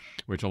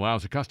 which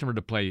allows a customer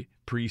to play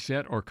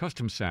preset or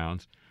custom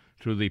sounds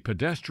through the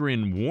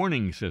pedestrian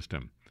warning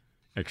system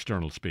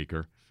external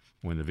speaker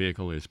when the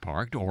vehicle is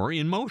parked or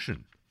in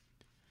motion.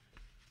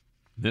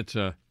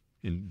 NHTSA,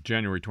 in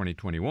January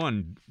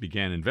 2021,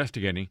 began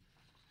investigating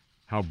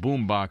how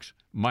boombox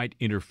might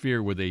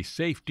interfere with a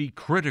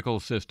safety-critical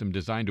system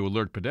designed to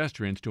alert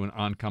pedestrians to an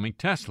oncoming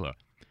Tesla.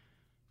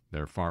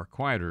 They're far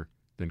quieter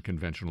than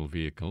conventional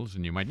vehicles,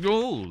 and you might,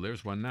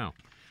 there's one now.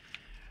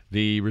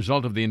 The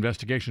result of the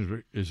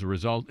investigation is a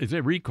recall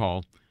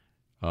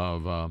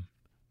of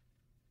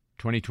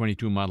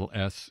 2022 Model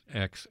S,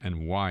 X,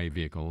 and Y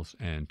vehicles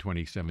and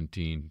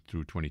 2017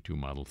 through 22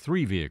 Model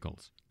 3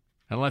 vehicles.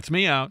 That lets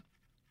me out.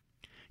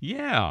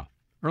 Yeah,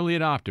 early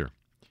adopter.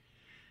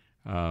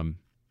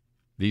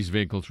 These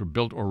vehicles were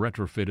built or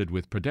retrofitted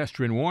with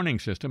pedestrian warning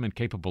system and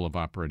capable of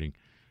operating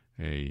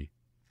a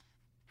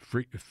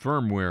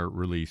firmware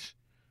release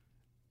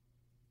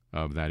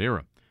of that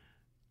era.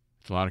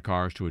 It's a lot of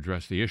cars to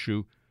address the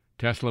issue.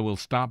 Tesla will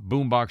stop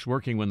boombox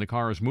working when the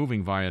car is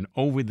moving via an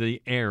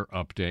over-the-air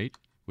update,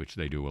 which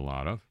they do a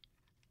lot of.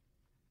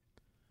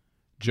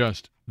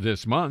 Just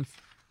this month,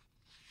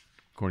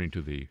 according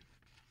to the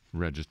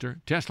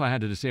Register, Tesla had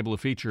to disable a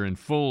feature in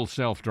full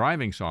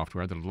self-driving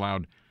software that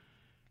allowed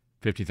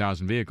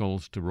 50,000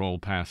 vehicles to roll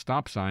past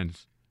stop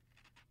signs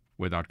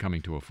without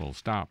coming to a full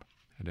stop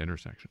at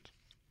intersections.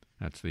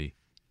 That's the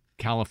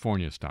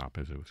California stop,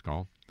 as it was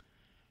called.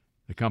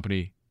 The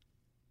company,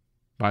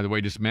 by the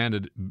way,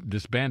 disbanded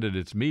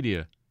its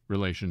media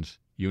relations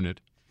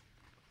unit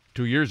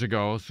 2 years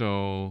ago,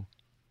 so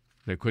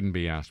they couldn't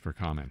be asked for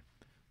comment.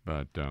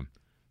 But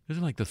this is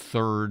like the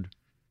third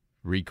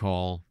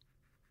recall.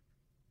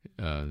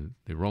 The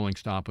rolling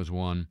stop was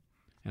one,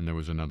 and there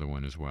was another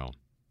one as well.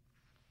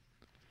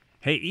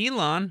 Hey,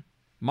 Elon,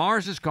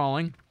 Mars is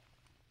calling.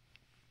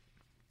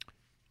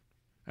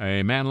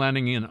 A man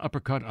landing an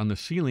uppercut on the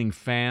ceiling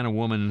fan, a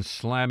woman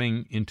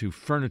slamming into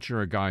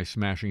furniture, a guy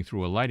smashing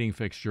through a lighting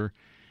fixture.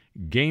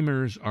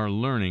 Gamers are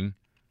learning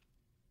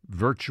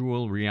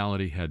virtual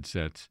reality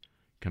headsets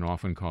can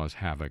often cause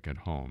havoc at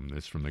home.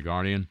 This from The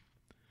Guardian.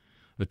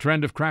 The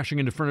trend of crashing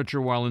into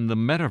furniture while in the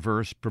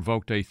metaverse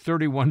provoked a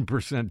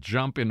 31%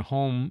 jump in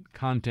home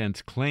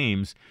contents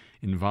claims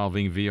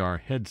involving VR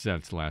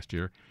headsets last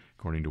year,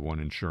 according to one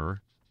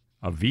insurer.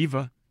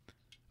 Aviva.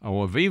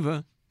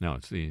 No,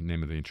 it's the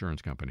name of the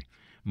insurance company,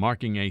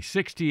 marking a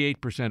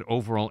 68%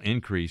 overall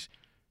increase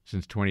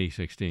since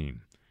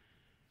 2016.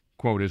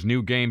 Quote, as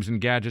new games and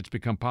gadgets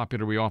become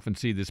popular, we often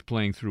see this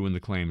playing through in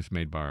the claims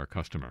made by our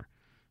customer,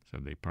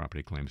 said the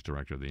property claims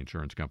director of the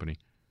insurance company.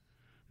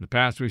 In the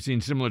past, we've seen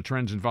similar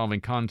trends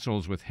involving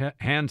consoles with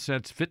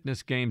handsets,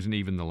 fitness games, and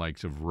even the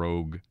likes of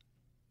Rogue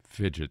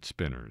fidget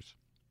spinners.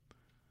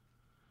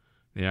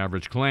 The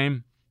average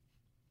claim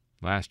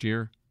Last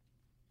year,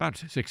 about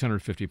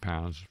 650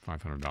 pounds,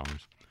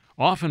 $500.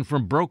 Often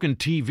from broken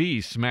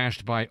TVs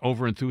smashed by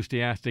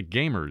overenthusiastic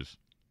gamers.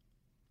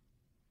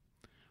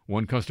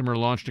 One customer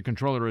launched a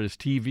controller at his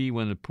TV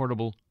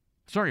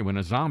when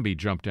a zombie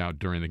jumped out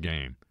during the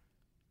game.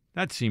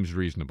 That seems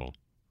reasonable.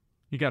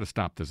 You got to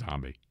stop the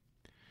zombie.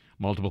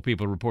 Multiple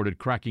people reported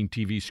cracking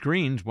TV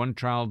screens. One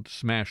child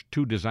smashed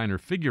 2 designer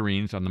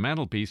figurines on the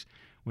mantelpiece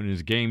when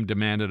his game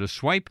demanded a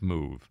swipe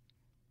move.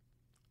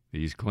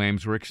 These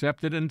claims were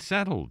accepted and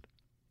settled.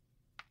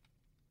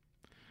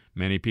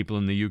 Many people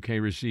in the UK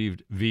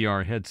received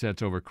VR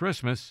headsets over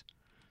Christmas,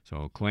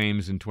 so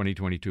claims in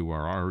 2022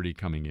 are already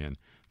coming in.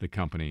 The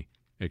company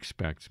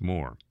expects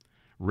more.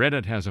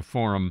 Reddit has a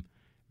forum,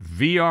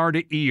 VR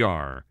to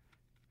ER,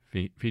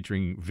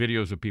 featuring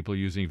videos of people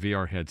using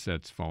VR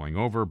headsets falling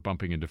over,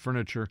 bumping into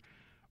furniture,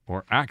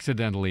 or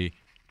accidentally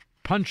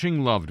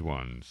punching loved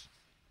ones.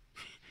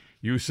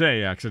 You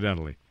say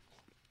accidentally.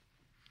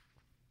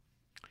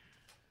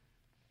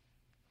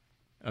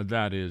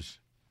 That is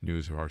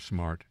news of our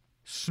smart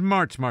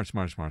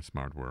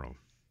world,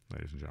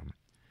 ladies and gentlemen.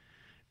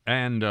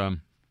 And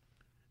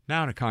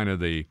now to kind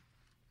of the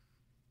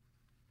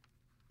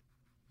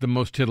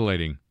most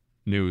titillating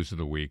news of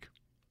the week.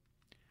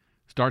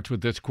 Starts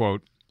with this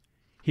quote,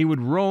 "He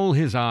would roll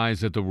his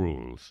eyes at the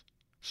rules,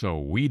 so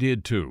we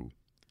did too."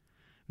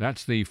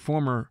 That's the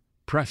former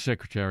press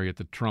secretary at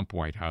the Trump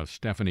White House,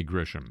 Stephanie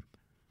Grisham.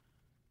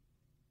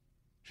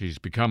 She's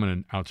become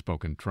an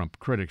outspoken Trump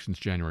critic since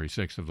January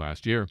 6th of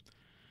last year.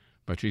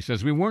 But she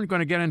says we weren't going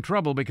to get in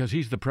trouble because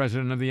he's the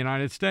president of the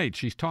United States.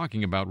 She's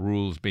talking about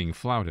rules being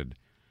flouted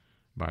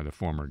by the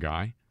former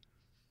guy.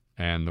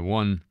 And the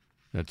one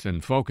that's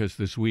in focus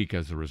this week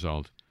as a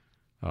result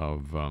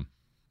of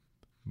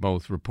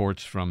both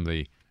reports from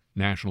the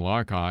National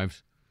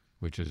Archives,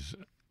 which has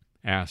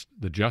asked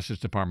the Justice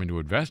Department to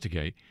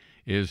investigate,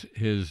 is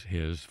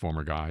his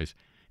former guy's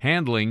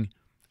handling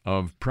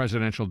of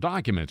presidential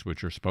documents,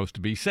 which are supposed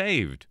to be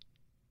saved.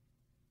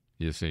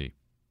 You see,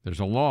 there's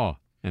a law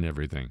and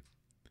everything.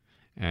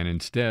 And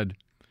instead,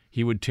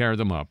 he would tear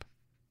them up.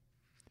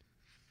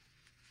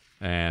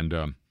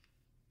 And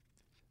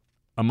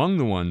among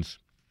the ones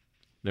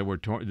that were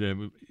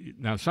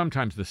now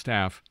sometimes the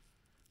staff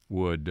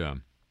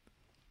would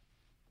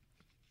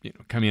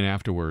come in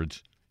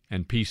afterwards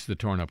and piece the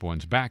torn up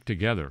ones back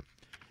together.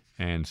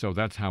 And so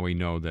that's how we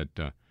know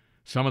that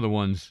some of the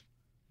ones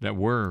that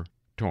were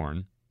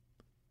torn,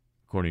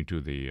 according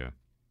to the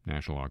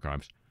National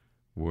Archives,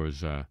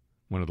 was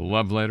one of the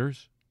love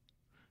letters,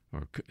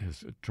 or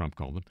as Trump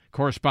called them,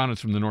 correspondence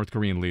from the North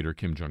Korean leader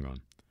Kim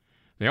Jong-un.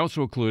 They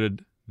also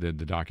included the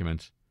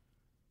documents,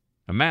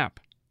 a map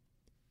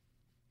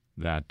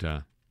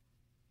that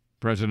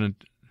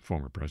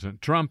former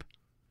President Trump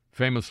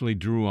famously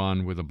drew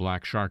on with a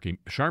black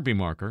Sharpie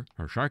marker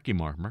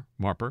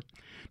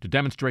to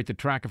demonstrate the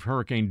track of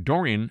Hurricane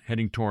Dorian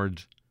heading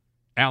towards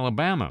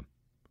Alabama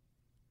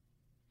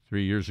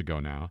 3 years ago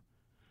now.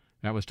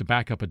 That was to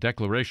back up a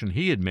declaration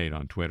he had made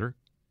on Twitter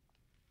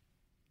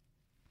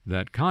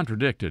that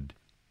contradicted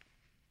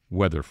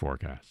weather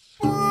forecasts.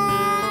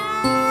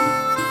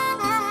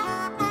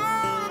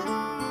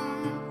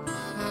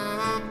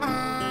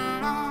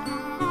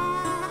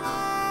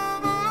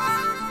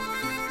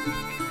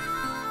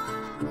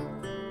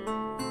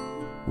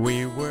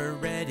 We were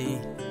ready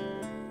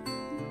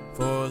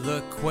for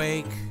the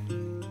quake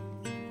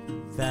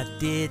that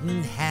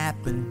didn't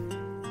happen.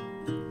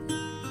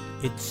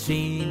 It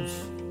seems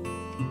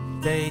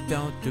they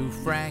don't do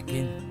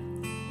fracking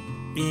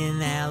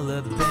in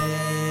Alabama.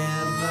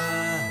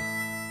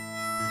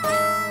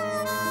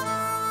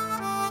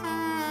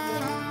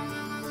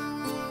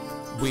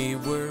 We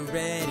were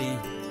ready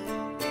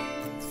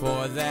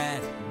for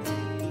that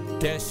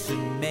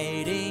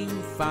decimating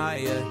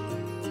fire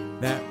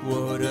that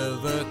would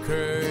have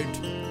occurred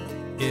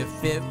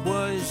if it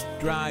was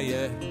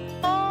drier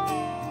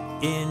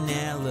in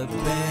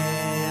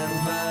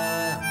Alabama.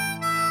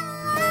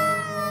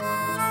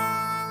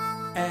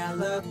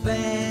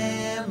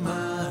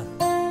 Alabama,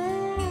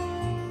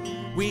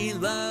 we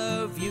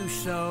love you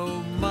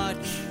so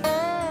much.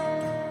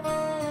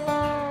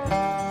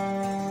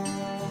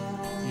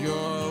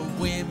 Your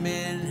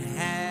women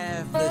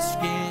have the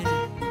skin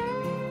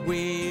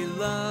we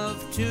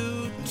love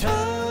to touch.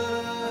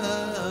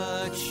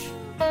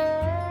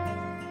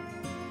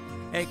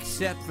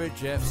 Except for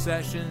Jeff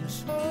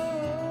Sessions,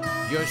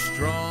 you're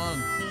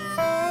strong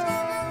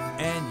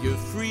and you're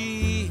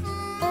free.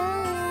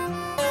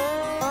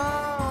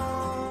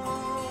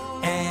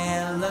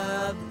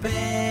 Alabama,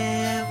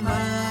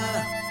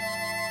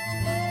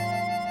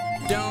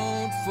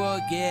 don't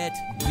forget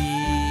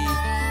me.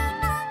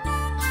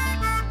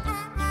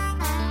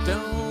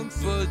 Don't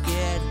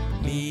forget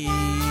me.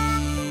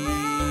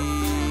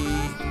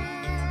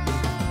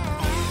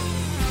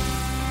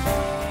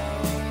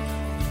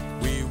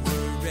 We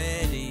were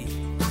ready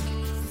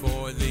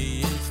for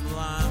the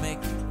Islamic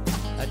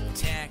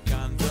attack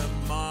on the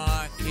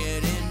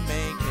market in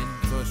Macon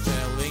for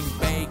selling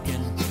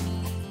bacon.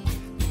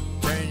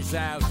 Turns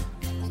out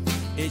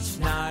it's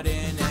not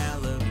in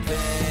Alabama.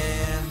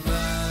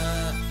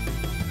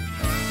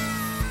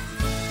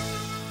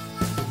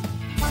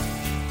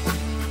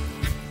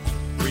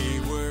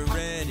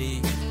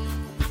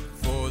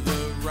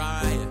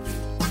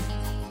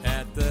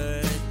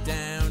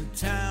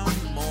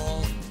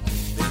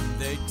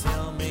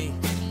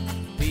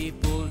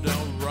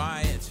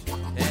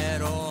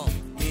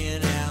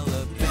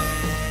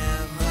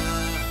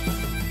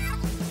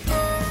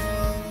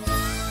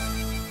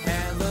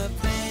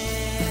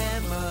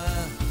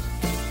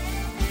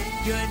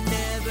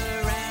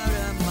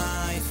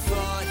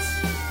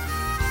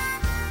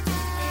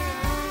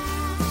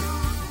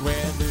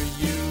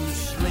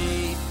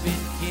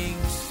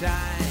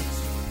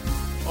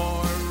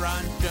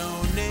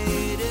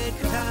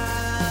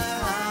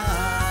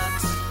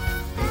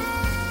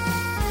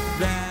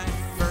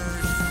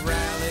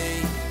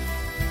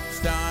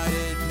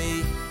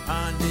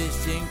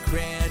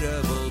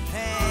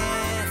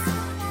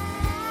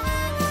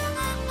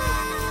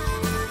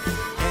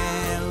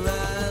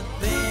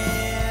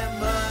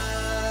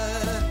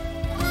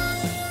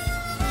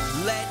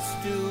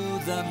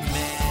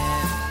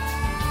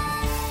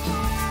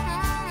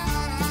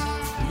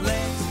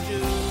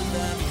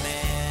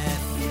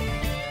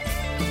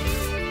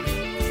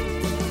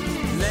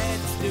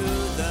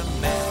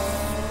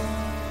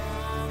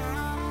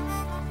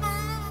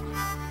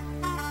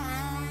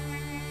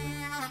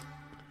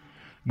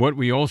 What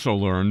we also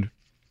learned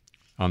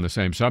on the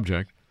same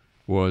subject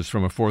was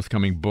from a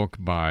forthcoming book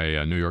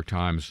by New York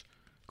Times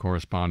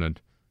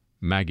correspondent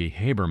Maggie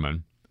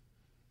Haberman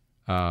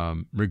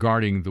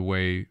regarding the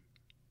way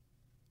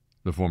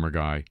the former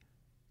guy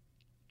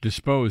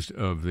disposed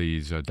of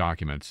these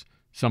documents.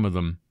 Some of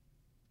them,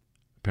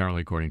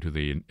 apparently according to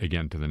the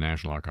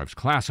National Archives,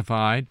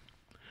 classified,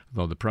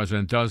 though the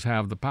president does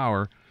have the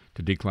power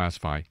to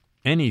declassify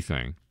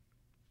anything.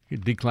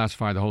 He'd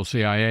declassify the whole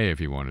CIA if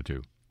he wanted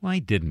to. Why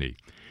didn't he?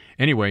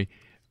 Anyway,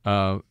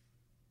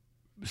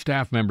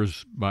 staff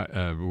members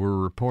were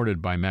reported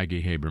by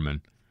Maggie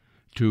Haberman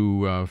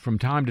to, from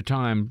time to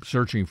time,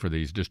 searching for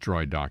these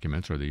destroyed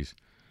documents, or these,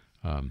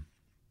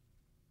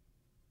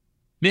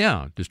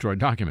 destroyed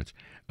documents.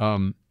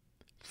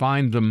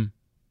 Find them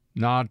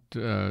not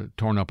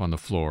torn up on the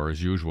floor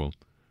as usual,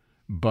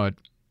 but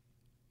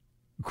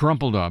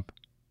crumpled up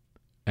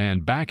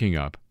and backing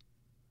up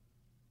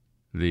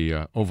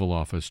the Oval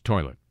Office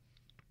toilet.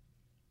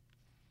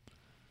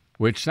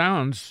 Which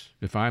sounds,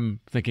 if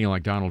I'm thinking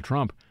like Donald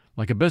Trump,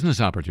 like a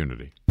business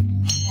opportunity.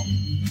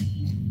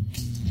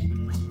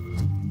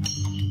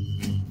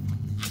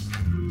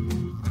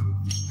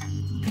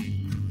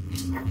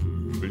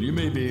 But you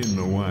may be in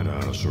the White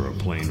House or a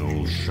plain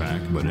old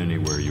shack, but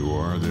anywhere you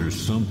are, there's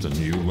something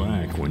you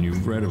lack. When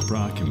you've read a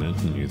document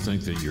and you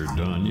think that you're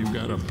done, you've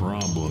got a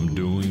problem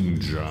doing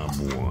job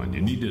one.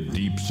 You need to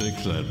deep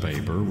six that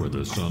paper where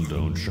the sun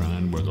don't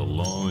shine, where the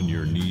law and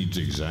your needs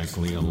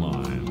exactly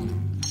align.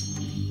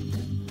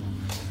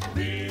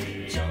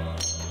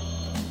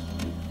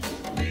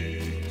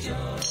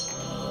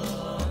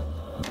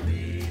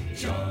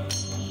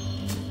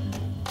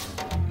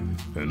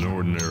 An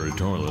ordinary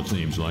toilet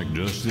seems like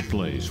just the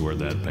place where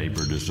that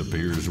paper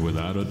disappears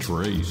without a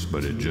trace,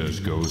 but it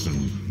just goes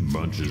and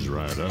bunches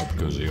right up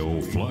because the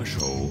old flush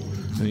hole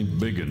ain't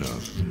big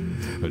enough.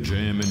 A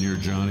jam in your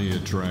Johnny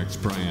attracts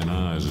prying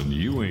eyes, and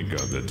you ain't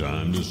got the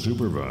time to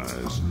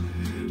supervise.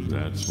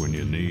 That's when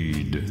you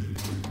need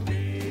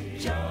Big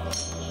Joe.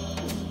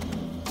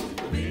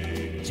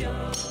 Big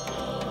Joe.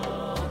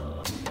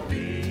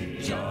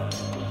 Big Joe.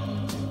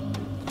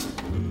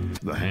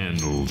 The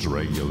handle's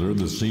regular,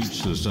 the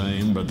seat's the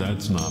same, but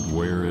that's not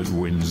where it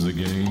wins the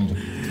game.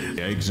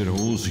 The exit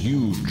hole's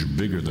huge,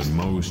 bigger than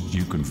most.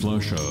 You can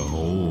flush a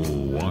whole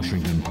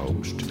Washington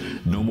Post.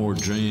 No more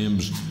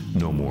jams,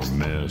 no more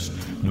mess.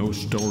 No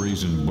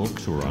stories in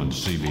books or on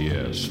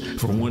CBS.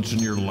 For once in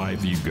your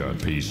life, you've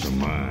got peace of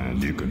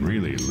mind. You can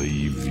really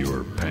leave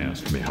your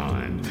past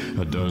behind.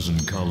 A dozen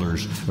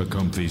colors, a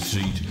comfy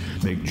seat,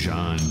 make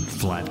John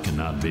flat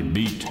cannot be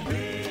beat.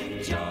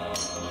 Big John.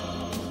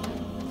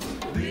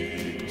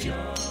 Big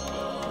John,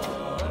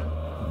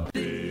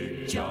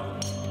 Big John,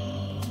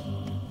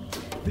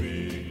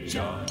 Big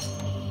John.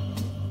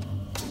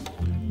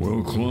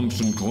 Well,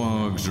 clumps and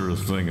clogs are a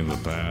thing of the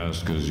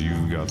past, 'cause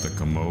you've got the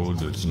commode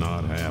that's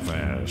not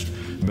half-assed.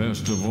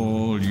 Best of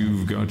all,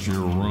 you've got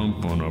your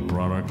rump on a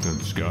product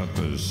that's got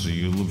the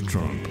seal of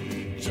Trump.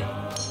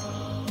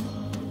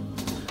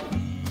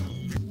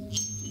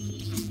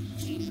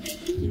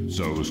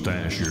 So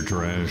stash your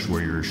trash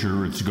where you're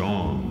sure it's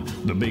gone.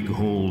 The big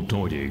hole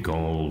toy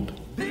called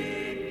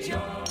Big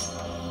John.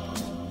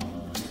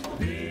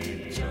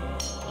 Big John.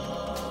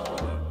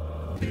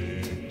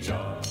 Big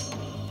John.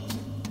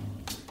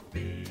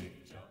 Big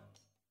John.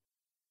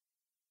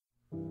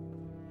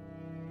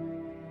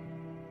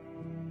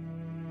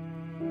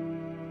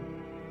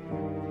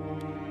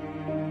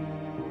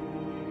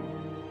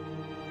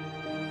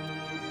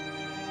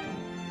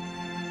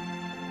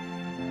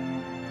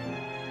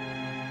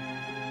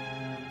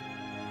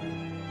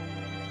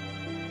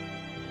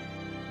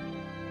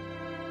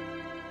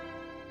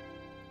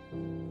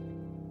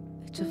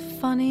 It's a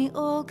funny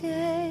old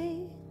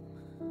game,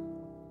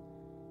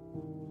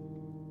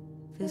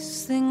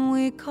 this thing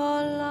we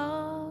call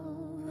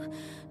love.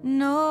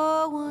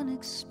 No one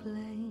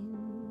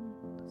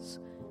explains,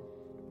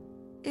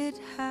 it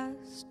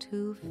has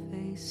two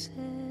faces.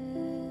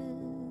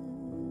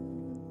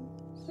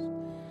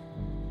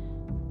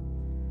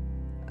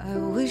 I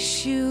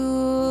wish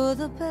you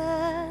the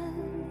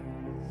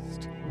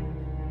best,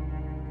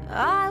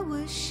 I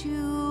wish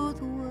you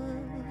the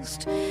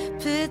worst.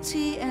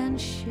 Pity and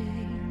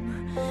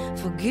shame,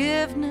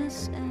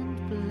 forgiveness and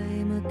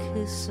blame, a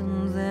kiss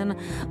and then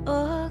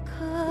a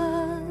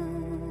curse.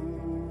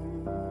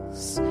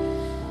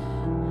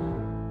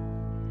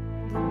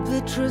 The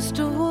bitterest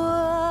of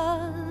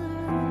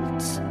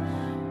words,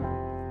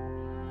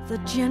 the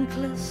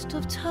gentlest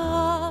of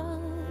touch.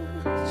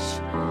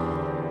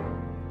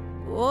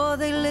 Or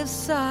they live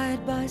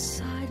side by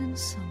side, and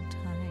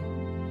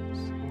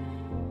sometimes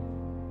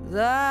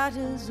that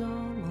is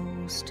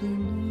almost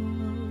enough.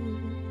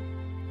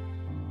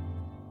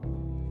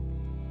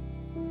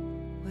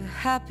 We're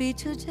happy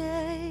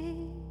today,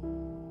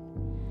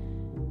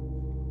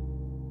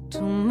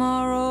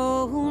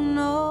 tomorrow who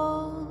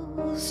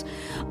knows.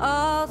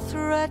 I'll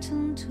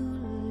threaten to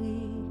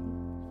leave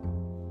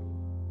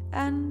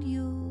and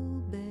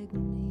you'll beg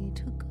me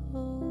to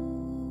go.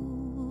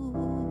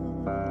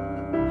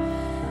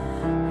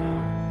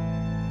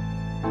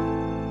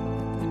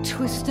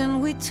 twist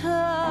and we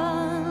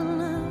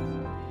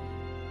turn,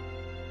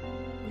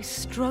 we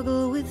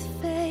struggle with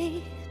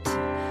fate.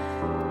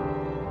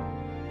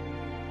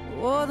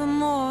 Oh, the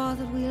more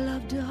that we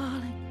love,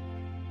 darling,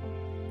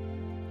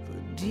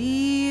 the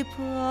deeper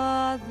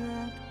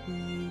that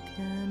we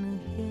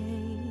can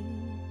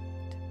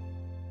hate.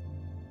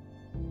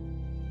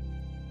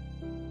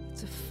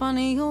 It's a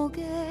funny old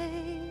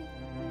game,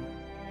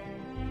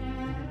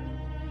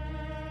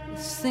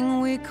 this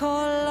thing we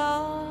call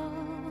love.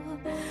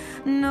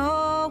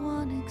 No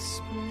one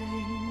explains.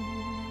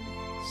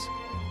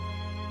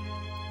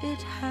 It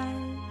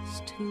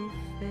has two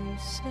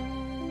faces,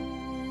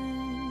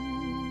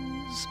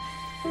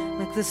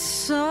 like the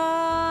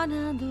sun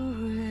and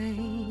the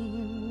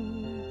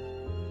rain.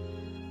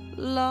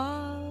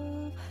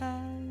 Love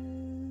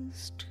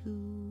has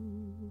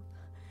two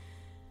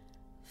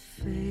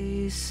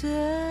faces.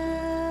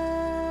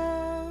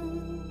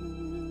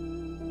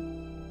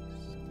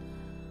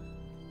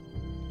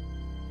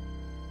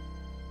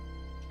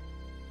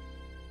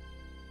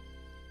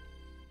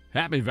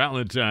 Happy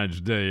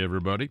Valentine's Day,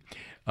 everybody.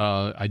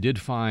 I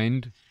did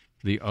find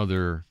the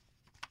other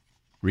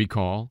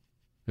recall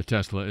that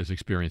Tesla is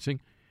experiencing.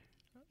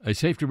 A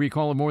safety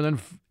recall of more than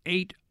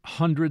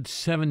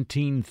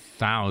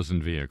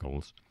 817,000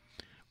 vehicles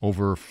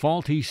over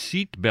faulty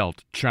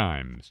seatbelt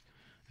chimes.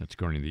 That's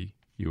according to the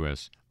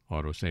U.S.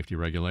 Auto Safety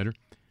Regulator.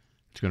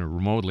 It's going to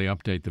remotely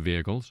update the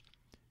vehicles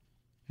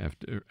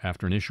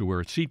after an issue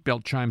where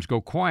seatbelt chimes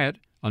go quiet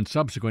on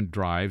subsequent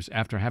drives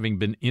after having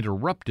been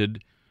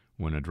interrupted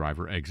when a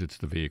driver exits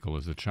the vehicle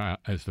as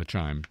the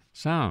chime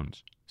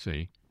sounds.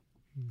 See?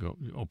 Go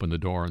open the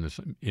door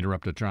and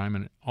interrupt the chime,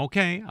 and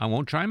okay, I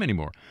won't chime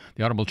anymore.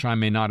 The audible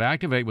chime may not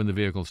activate when the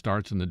vehicle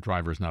starts and the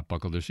driver has not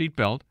buckled their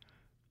seatbelt.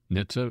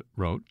 NHTSA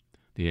wrote,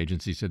 the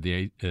agency said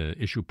the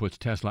issue puts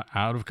Tesla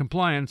out of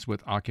compliance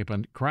with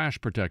occupant crash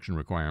protection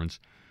requirements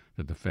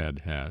that the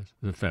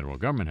federal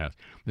government has.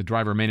 The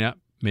driver may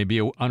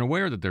be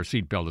unaware that their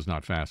seatbelt is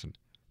not fastened.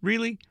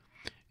 Really?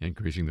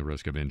 Increasing the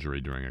risk of injury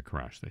during a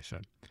crash, they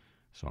said.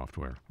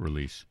 Software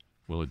release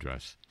will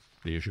address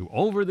the issue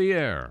over the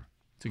air.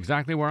 It's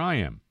exactly where I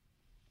am.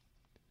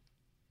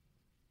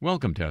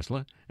 Welcome,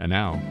 Tesla. And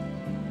now,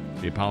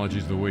 the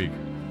apologies of the week.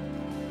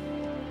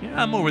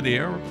 Yeah, I'm over the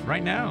air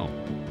right now.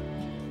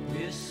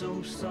 We're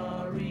so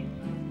sorry.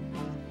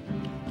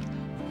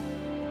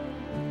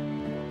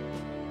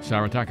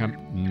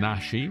 Sarataka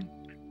Nashi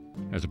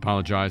has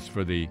apologized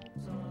for the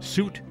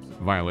suit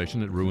violation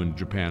that ruined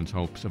Japan's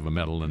hopes of a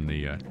medal in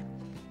the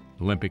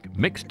Olympic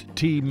mixed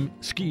team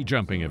ski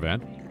jumping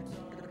event.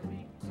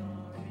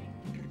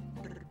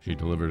 She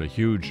delivered a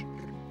huge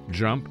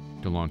jump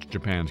to launch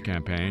Japan's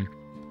campaign,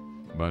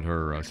 but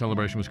her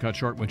celebration was cut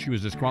short when she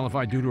was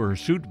disqualified due to her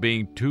suit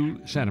being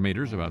 2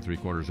 centimeters, about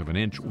 3/4 of an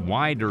inch,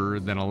 wider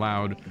than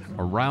allowed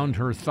around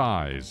her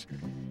thighs.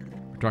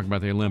 We're talking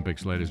about the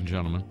Olympics, ladies and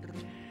gentlemen.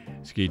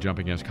 Ski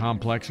jumping has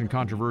complex and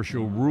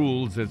controversial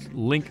rules that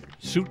link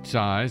suit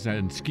size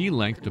and ski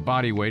length to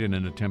body weight in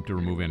an attempt to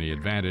remove any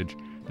advantage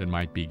that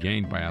might be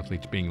gained by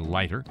athletes being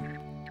lighter,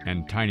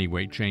 and tiny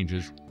weight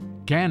changes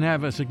can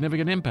have a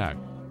significant impact.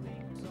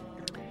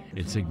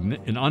 It's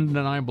an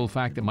undeniable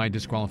fact that my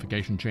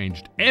disqualification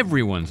changed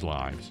everyone's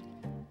lives.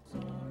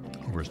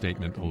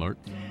 Overstatement alert.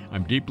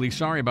 I'm deeply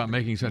sorry about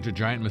making such a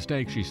giant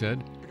mistake, she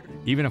said.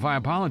 Even if I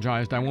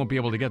apologized, I won't be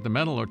able to get the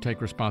medal or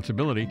take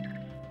responsibility,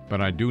 but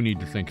I do need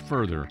to think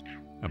further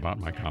about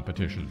my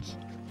competitions.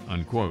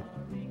 Unquote.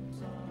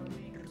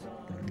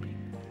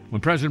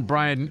 When President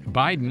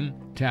Biden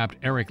tapped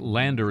Eric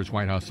Lander as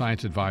White House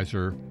science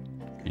advisor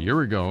a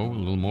year ago, a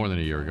little more than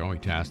a year ago, he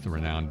tasked the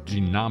renowned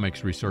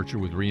genomics researcher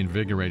with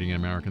reinvigorating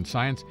American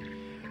science.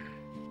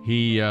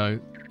 He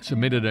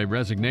submitted a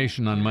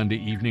resignation on Monday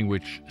evening,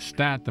 which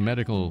Stat, the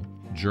medical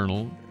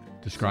journal,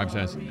 describes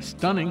as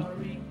stunning.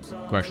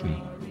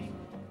 Question: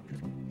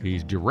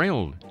 he's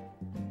derailed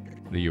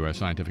the U.S.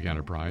 scientific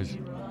enterprise,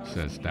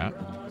 says Stat.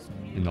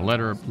 In the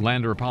letter,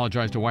 Lander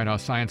apologized to White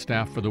House science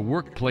staff for the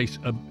workplace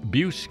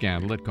abuse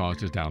scandal that caused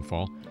his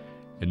downfall,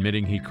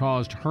 admitting he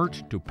caused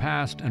hurt to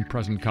past and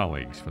present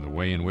colleagues for the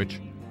way in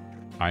which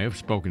I have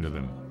spoken to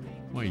them.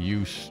 Well,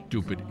 you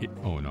stupid...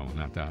 Oh, no,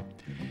 not that.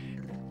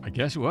 I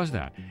guess it was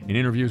that. In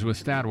interviews with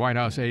Stat, White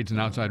House aides and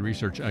outside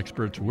research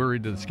experts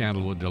worried that the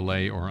scandal would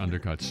delay or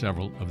undercut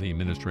several of the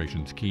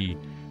administration's key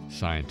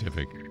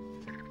scientific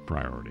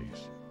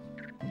priorities.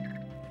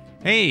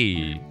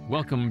 Hey,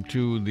 welcome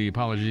to the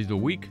Apologies of the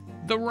Week.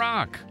 The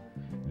Rock.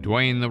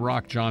 Dwayne "The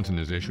Rock" Johnson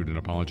has issued an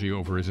apology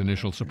over his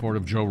initial support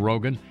of Joe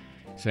Rogan,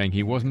 saying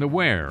he wasn't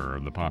aware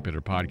of the popular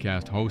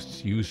podcast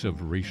host's use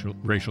of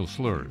racial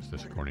slurs.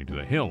 This according to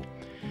The Hill.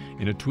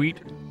 In a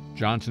tweet,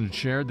 Johnson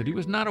shared that he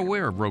was not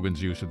aware of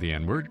Rogan's use of the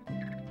N-word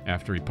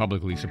after he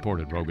publicly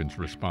supported Rogan's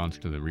response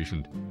to the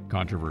recent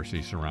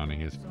controversy surrounding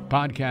his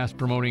podcast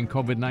promoting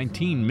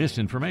COVID-19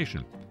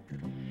 misinformation.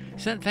 He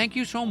said, "Thank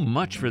you so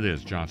much for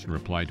this," Johnson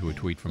replied to a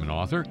tweet from an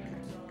author.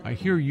 "I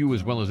hear you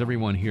as well as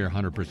everyone here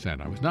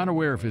 100%. I was not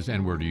aware of his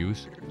N-word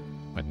use,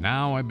 but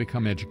now I've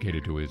become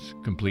educated to his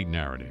complete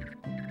narrative.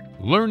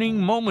 Learning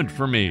moment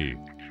for me."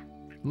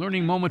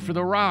 Learning moment for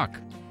The Rock.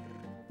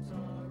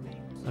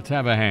 Let's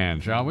have a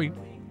hand, shall we?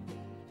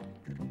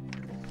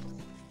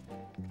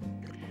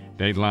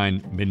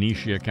 Dateline,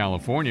 Benicia,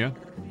 California.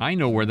 I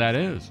know where that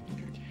is.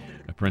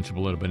 A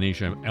principal at a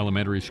Benicia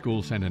elementary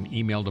school sent an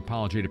emailed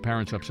apology to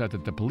parents upset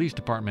that the police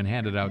department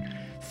handed out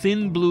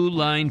thin blue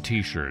line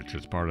T-shirts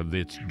as part of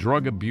its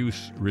drug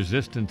abuse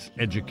resistance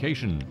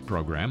education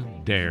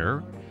program,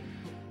 DARE.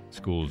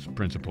 School's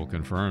principal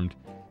confirmed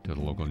to the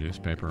local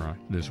newspaper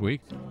this week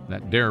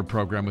that DARE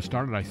program was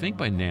started, I think,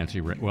 by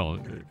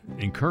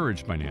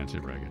encouraged by Nancy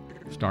Reagan.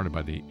 Started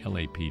by the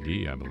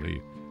LAPD, I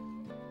believe.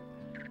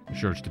 The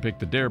shirts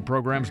depict the DARE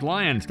program's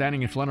lion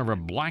standing in front of a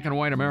black and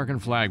white American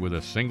flag with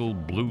a single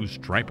blue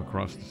stripe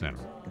across the center.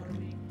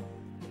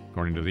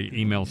 According to the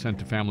email sent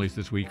to families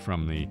this week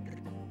from the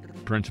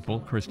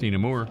principal, Christina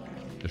Moore,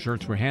 the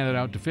shirts were handed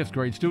out to 5th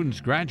grade students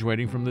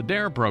graduating from the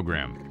DARE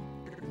program.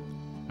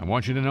 I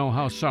want you to know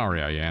how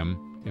sorry I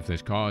am if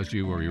this caused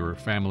you or your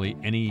family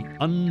any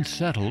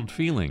unsettled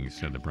feelings,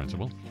 said the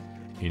principal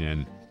in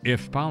an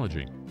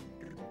if-apology.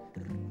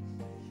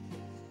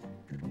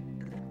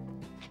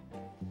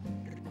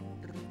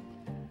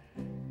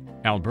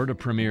 Alberta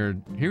Premier,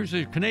 here's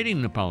a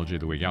Canadian apology of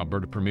the week.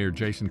 Alberta Premier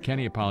Jason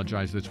Kenney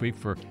apologized this week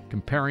for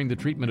comparing the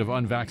treatment of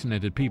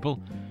unvaccinated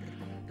people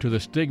to the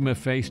stigma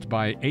faced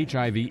by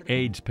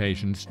HIV/AIDS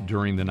patients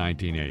during the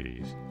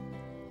 1980s.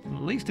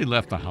 At least he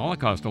left the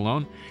Holocaust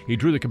alone. He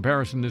drew the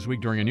comparison this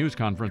week during a news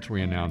conference where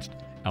he announced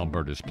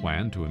Alberta's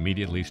plan to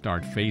immediately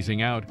start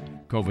phasing out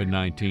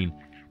COVID-19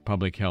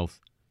 public health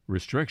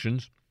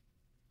restrictions,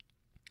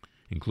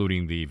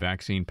 including the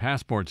vaccine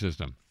passport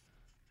system.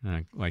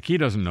 Like he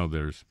doesn't know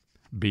there's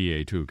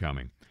BA2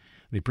 coming.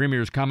 The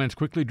Premier's comments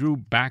quickly drew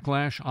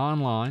backlash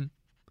online,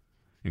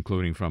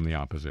 including from the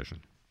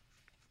opposition.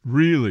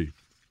 Really?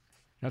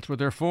 That's what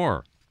they're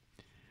for.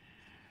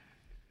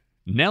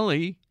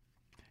 Nelly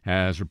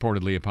has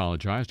reportedly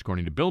apologized,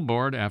 according to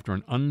Billboard, after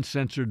an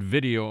uncensored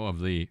video of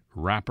the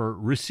rapper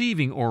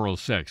receiving oral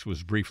sex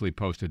was briefly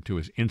posted to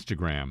his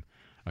Instagram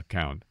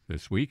account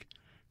this week.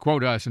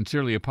 Quote, I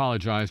sincerely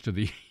apologize to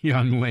the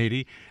young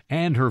lady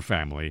and her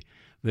family.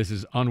 This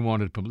is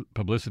unwanted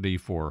publicity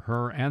for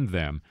her and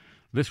them.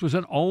 This was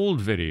an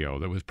old video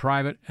that was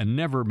private and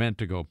never meant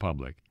to go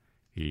public,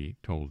 he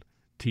told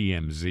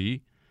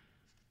TMZ.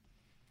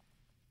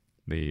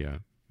 The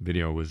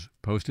video was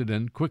posted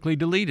and quickly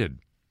deleted.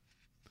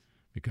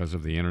 Because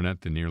of the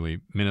internet, the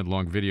nearly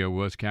minute-long video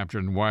was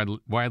captured and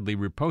widely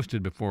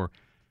reposted before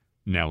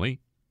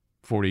Nelly,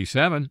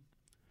 47,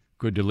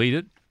 could delete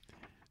it,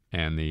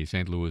 and the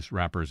St. Louis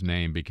rapper's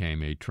name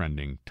became a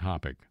trending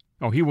topic.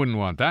 Oh, he wouldn't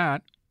want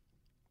that.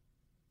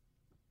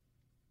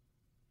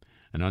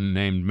 An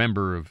unnamed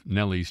member of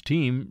Nelly's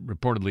team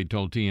reportedly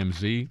told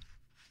TMZ,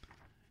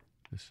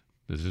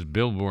 this is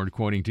Billboard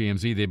quoting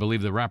TMZ, they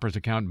believe the rapper's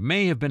account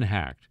may have been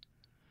hacked,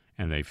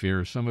 and they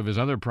fear some of his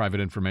other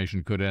private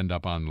information could end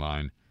up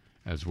online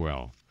as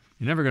well.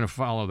 You're never going to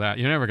follow that.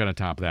 You're never going to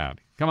top that.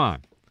 Come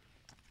on.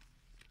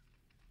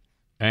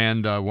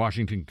 And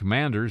Washington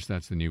Commanders,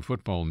 that's the new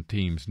football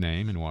team's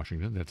name in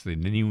Washington. That's the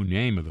new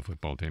name of the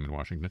football team in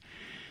Washington.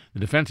 The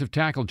defensive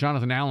tackle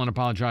Jonathan Allen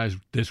apologized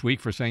this week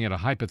for saying at a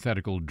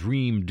hypothetical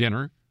dream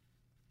dinner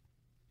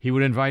he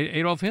would invite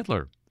Adolf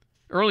Hitler.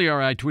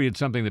 Earlier, I tweeted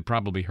something that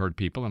probably hurt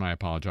people, and I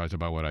apologize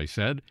about what I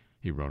said,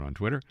 he wrote on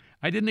Twitter.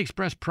 I didn't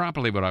express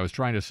properly what I was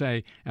trying to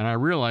say, and I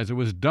realized it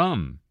was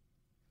dumb.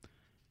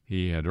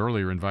 He had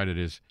earlier invited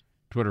his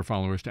Twitter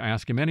followers to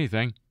ask him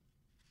anything,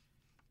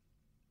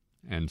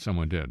 and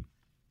someone did,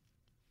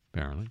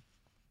 apparently.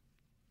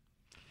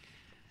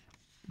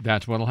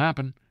 That's what'll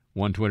happen.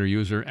 One Twitter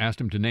user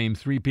asked him to name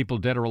 3 people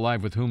dead or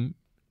alive with whom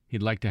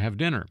he'd like to have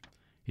dinner.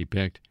 He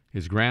picked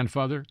his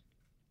grandfather,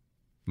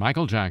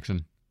 Michael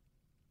Jackson,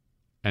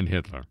 and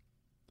Hitler.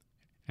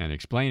 And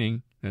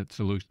explaining that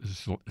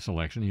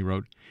selection, he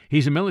wrote,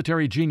 he's a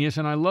military genius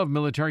and I love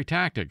military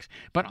tactics,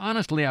 but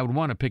honestly I would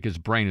want to pick his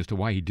brain as to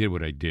why he did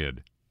what I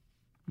did.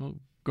 Well,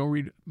 go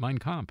read Mein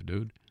Kampf,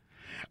 dude.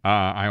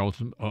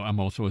 I'm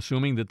also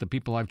assuming that the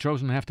people I've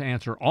chosen have to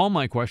answer all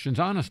my questions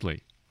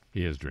honestly.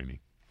 He is dreaming.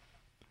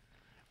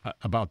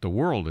 About the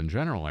world in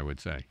general, I would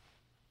say.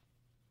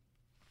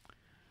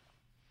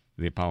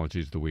 The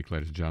apologies of the week,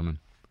 ladies and gentlemen.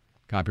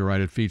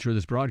 Copyrighted feature of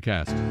this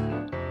broadcast.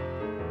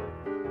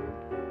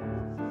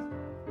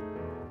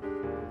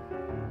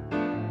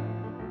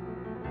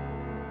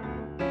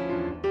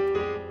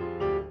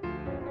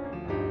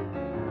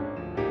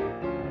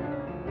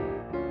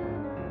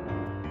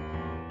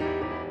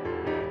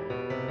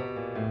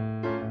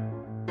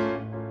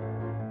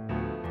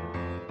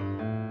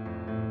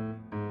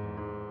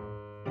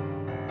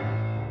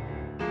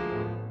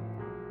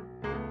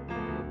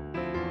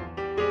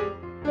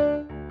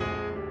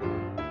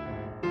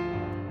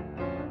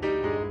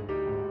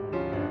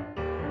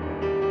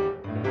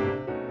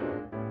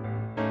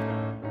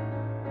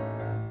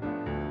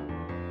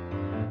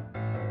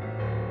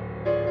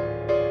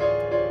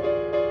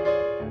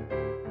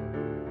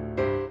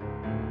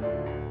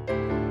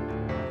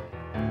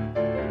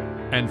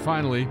 And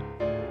finally,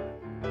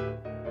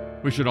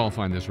 we should all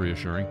find this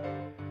reassuring.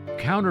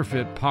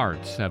 counterfeit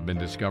parts have been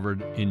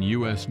discovered in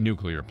U.S.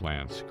 nuclear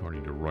plants,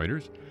 according to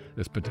Reuters.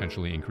 This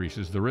potentially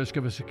increases the risk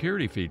of a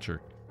security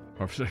failure.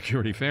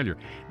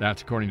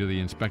 That's according to the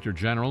Inspector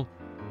General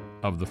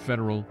of the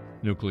Federal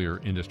Nuclear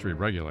Industry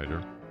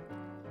Regulator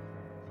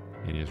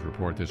in his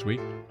report this week.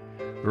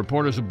 The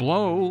report is a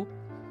blow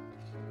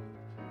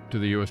to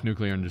the U.S.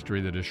 nuclear industry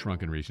that has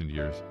shrunk in recent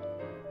years.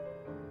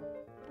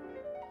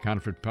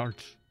 Counterfeit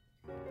parts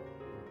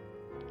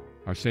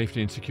are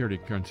safety and security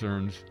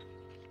concerns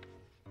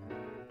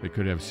that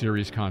could have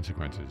serious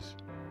consequences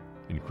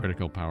in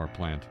critical power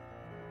plant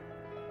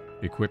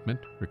equipment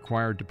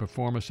required to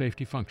perform a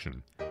safety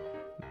function.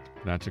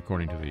 That's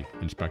according to the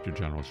Inspector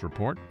General's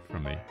report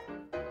from the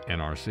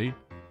NRC.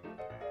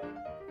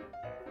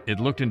 It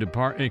looked into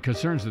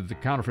concerns that the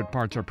counterfeit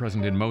parts are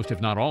present in most,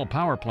 if not all,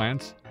 power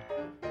plants.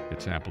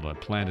 It sampled a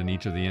plant in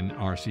each of the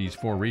NRC's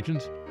 4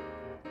 regions.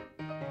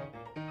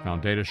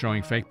 Found data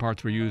showing fake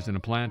parts were used in a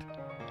plant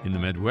in the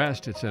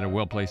Midwest. It said a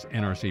well-placed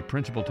NRC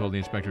principal told the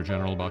Inspector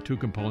General about 2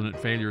 component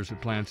failures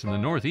at plants in the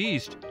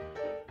Northeast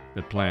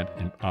that plant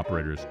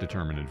operators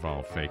determined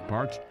involved fake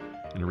parts.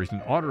 And a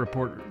recent audit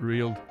report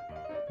revealed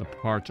the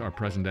parts are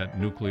present at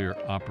nuclear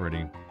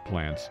operating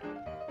plants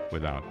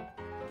without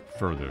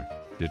further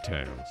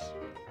details.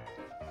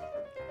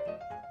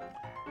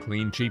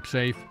 Clean, cheap,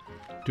 safe,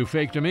 too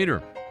fake to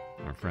meter.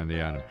 Our friend the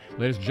Atom.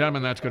 Ladies and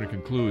gentlemen, that's going to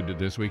conclude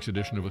this week's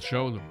edition of the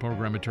show. The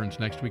program returns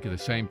next week at the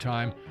same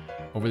time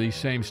over these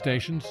same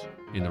stations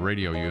in the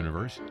radio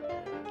universe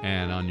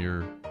and on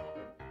your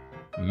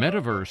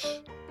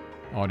metaverse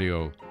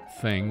audio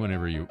thing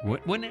whenever you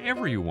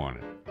want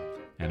it.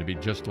 And it'd be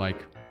just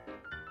like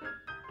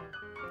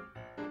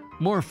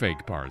more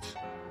fake parts,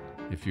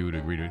 if you would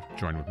agree to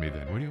join with me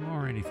then. Would you?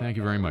 Alrighty, thank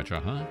you very much.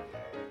 The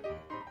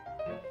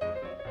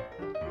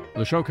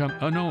show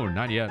oh no,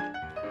 not yet.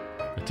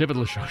 A tip of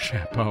the show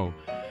chapeau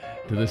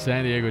to the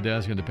San Diego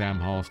desk and to Pam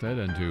Halstead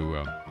and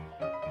to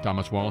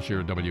Thomas Walsh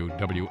here at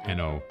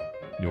WWNO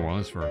New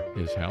Orleans for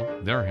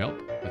their help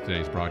with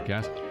today's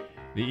broadcast.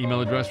 The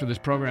email address for this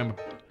program,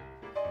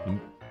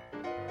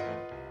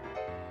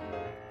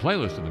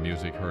 playlist of the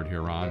music heard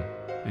here on,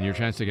 and your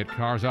chance to get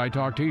Cars I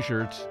Talk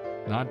t-shirts,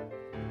 not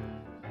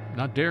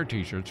Dare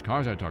t-shirts,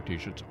 Cars I Talk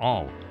t-shirts,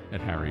 all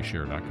at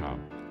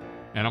harryshearer.com.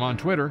 And I'm on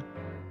Twitter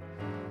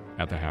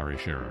at the Harry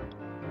Shearer.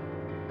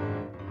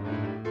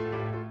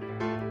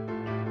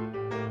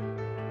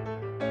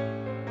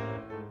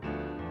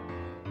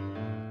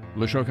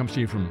 The show comes to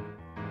you from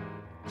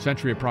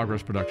Century of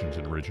Progress Productions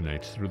and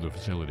originates through the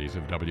facilities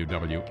of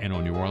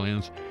WWNO New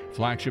Orleans,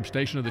 flagship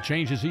station of the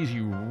Change is Easy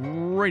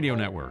radio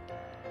network.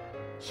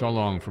 So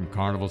long from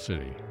Carnival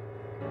City.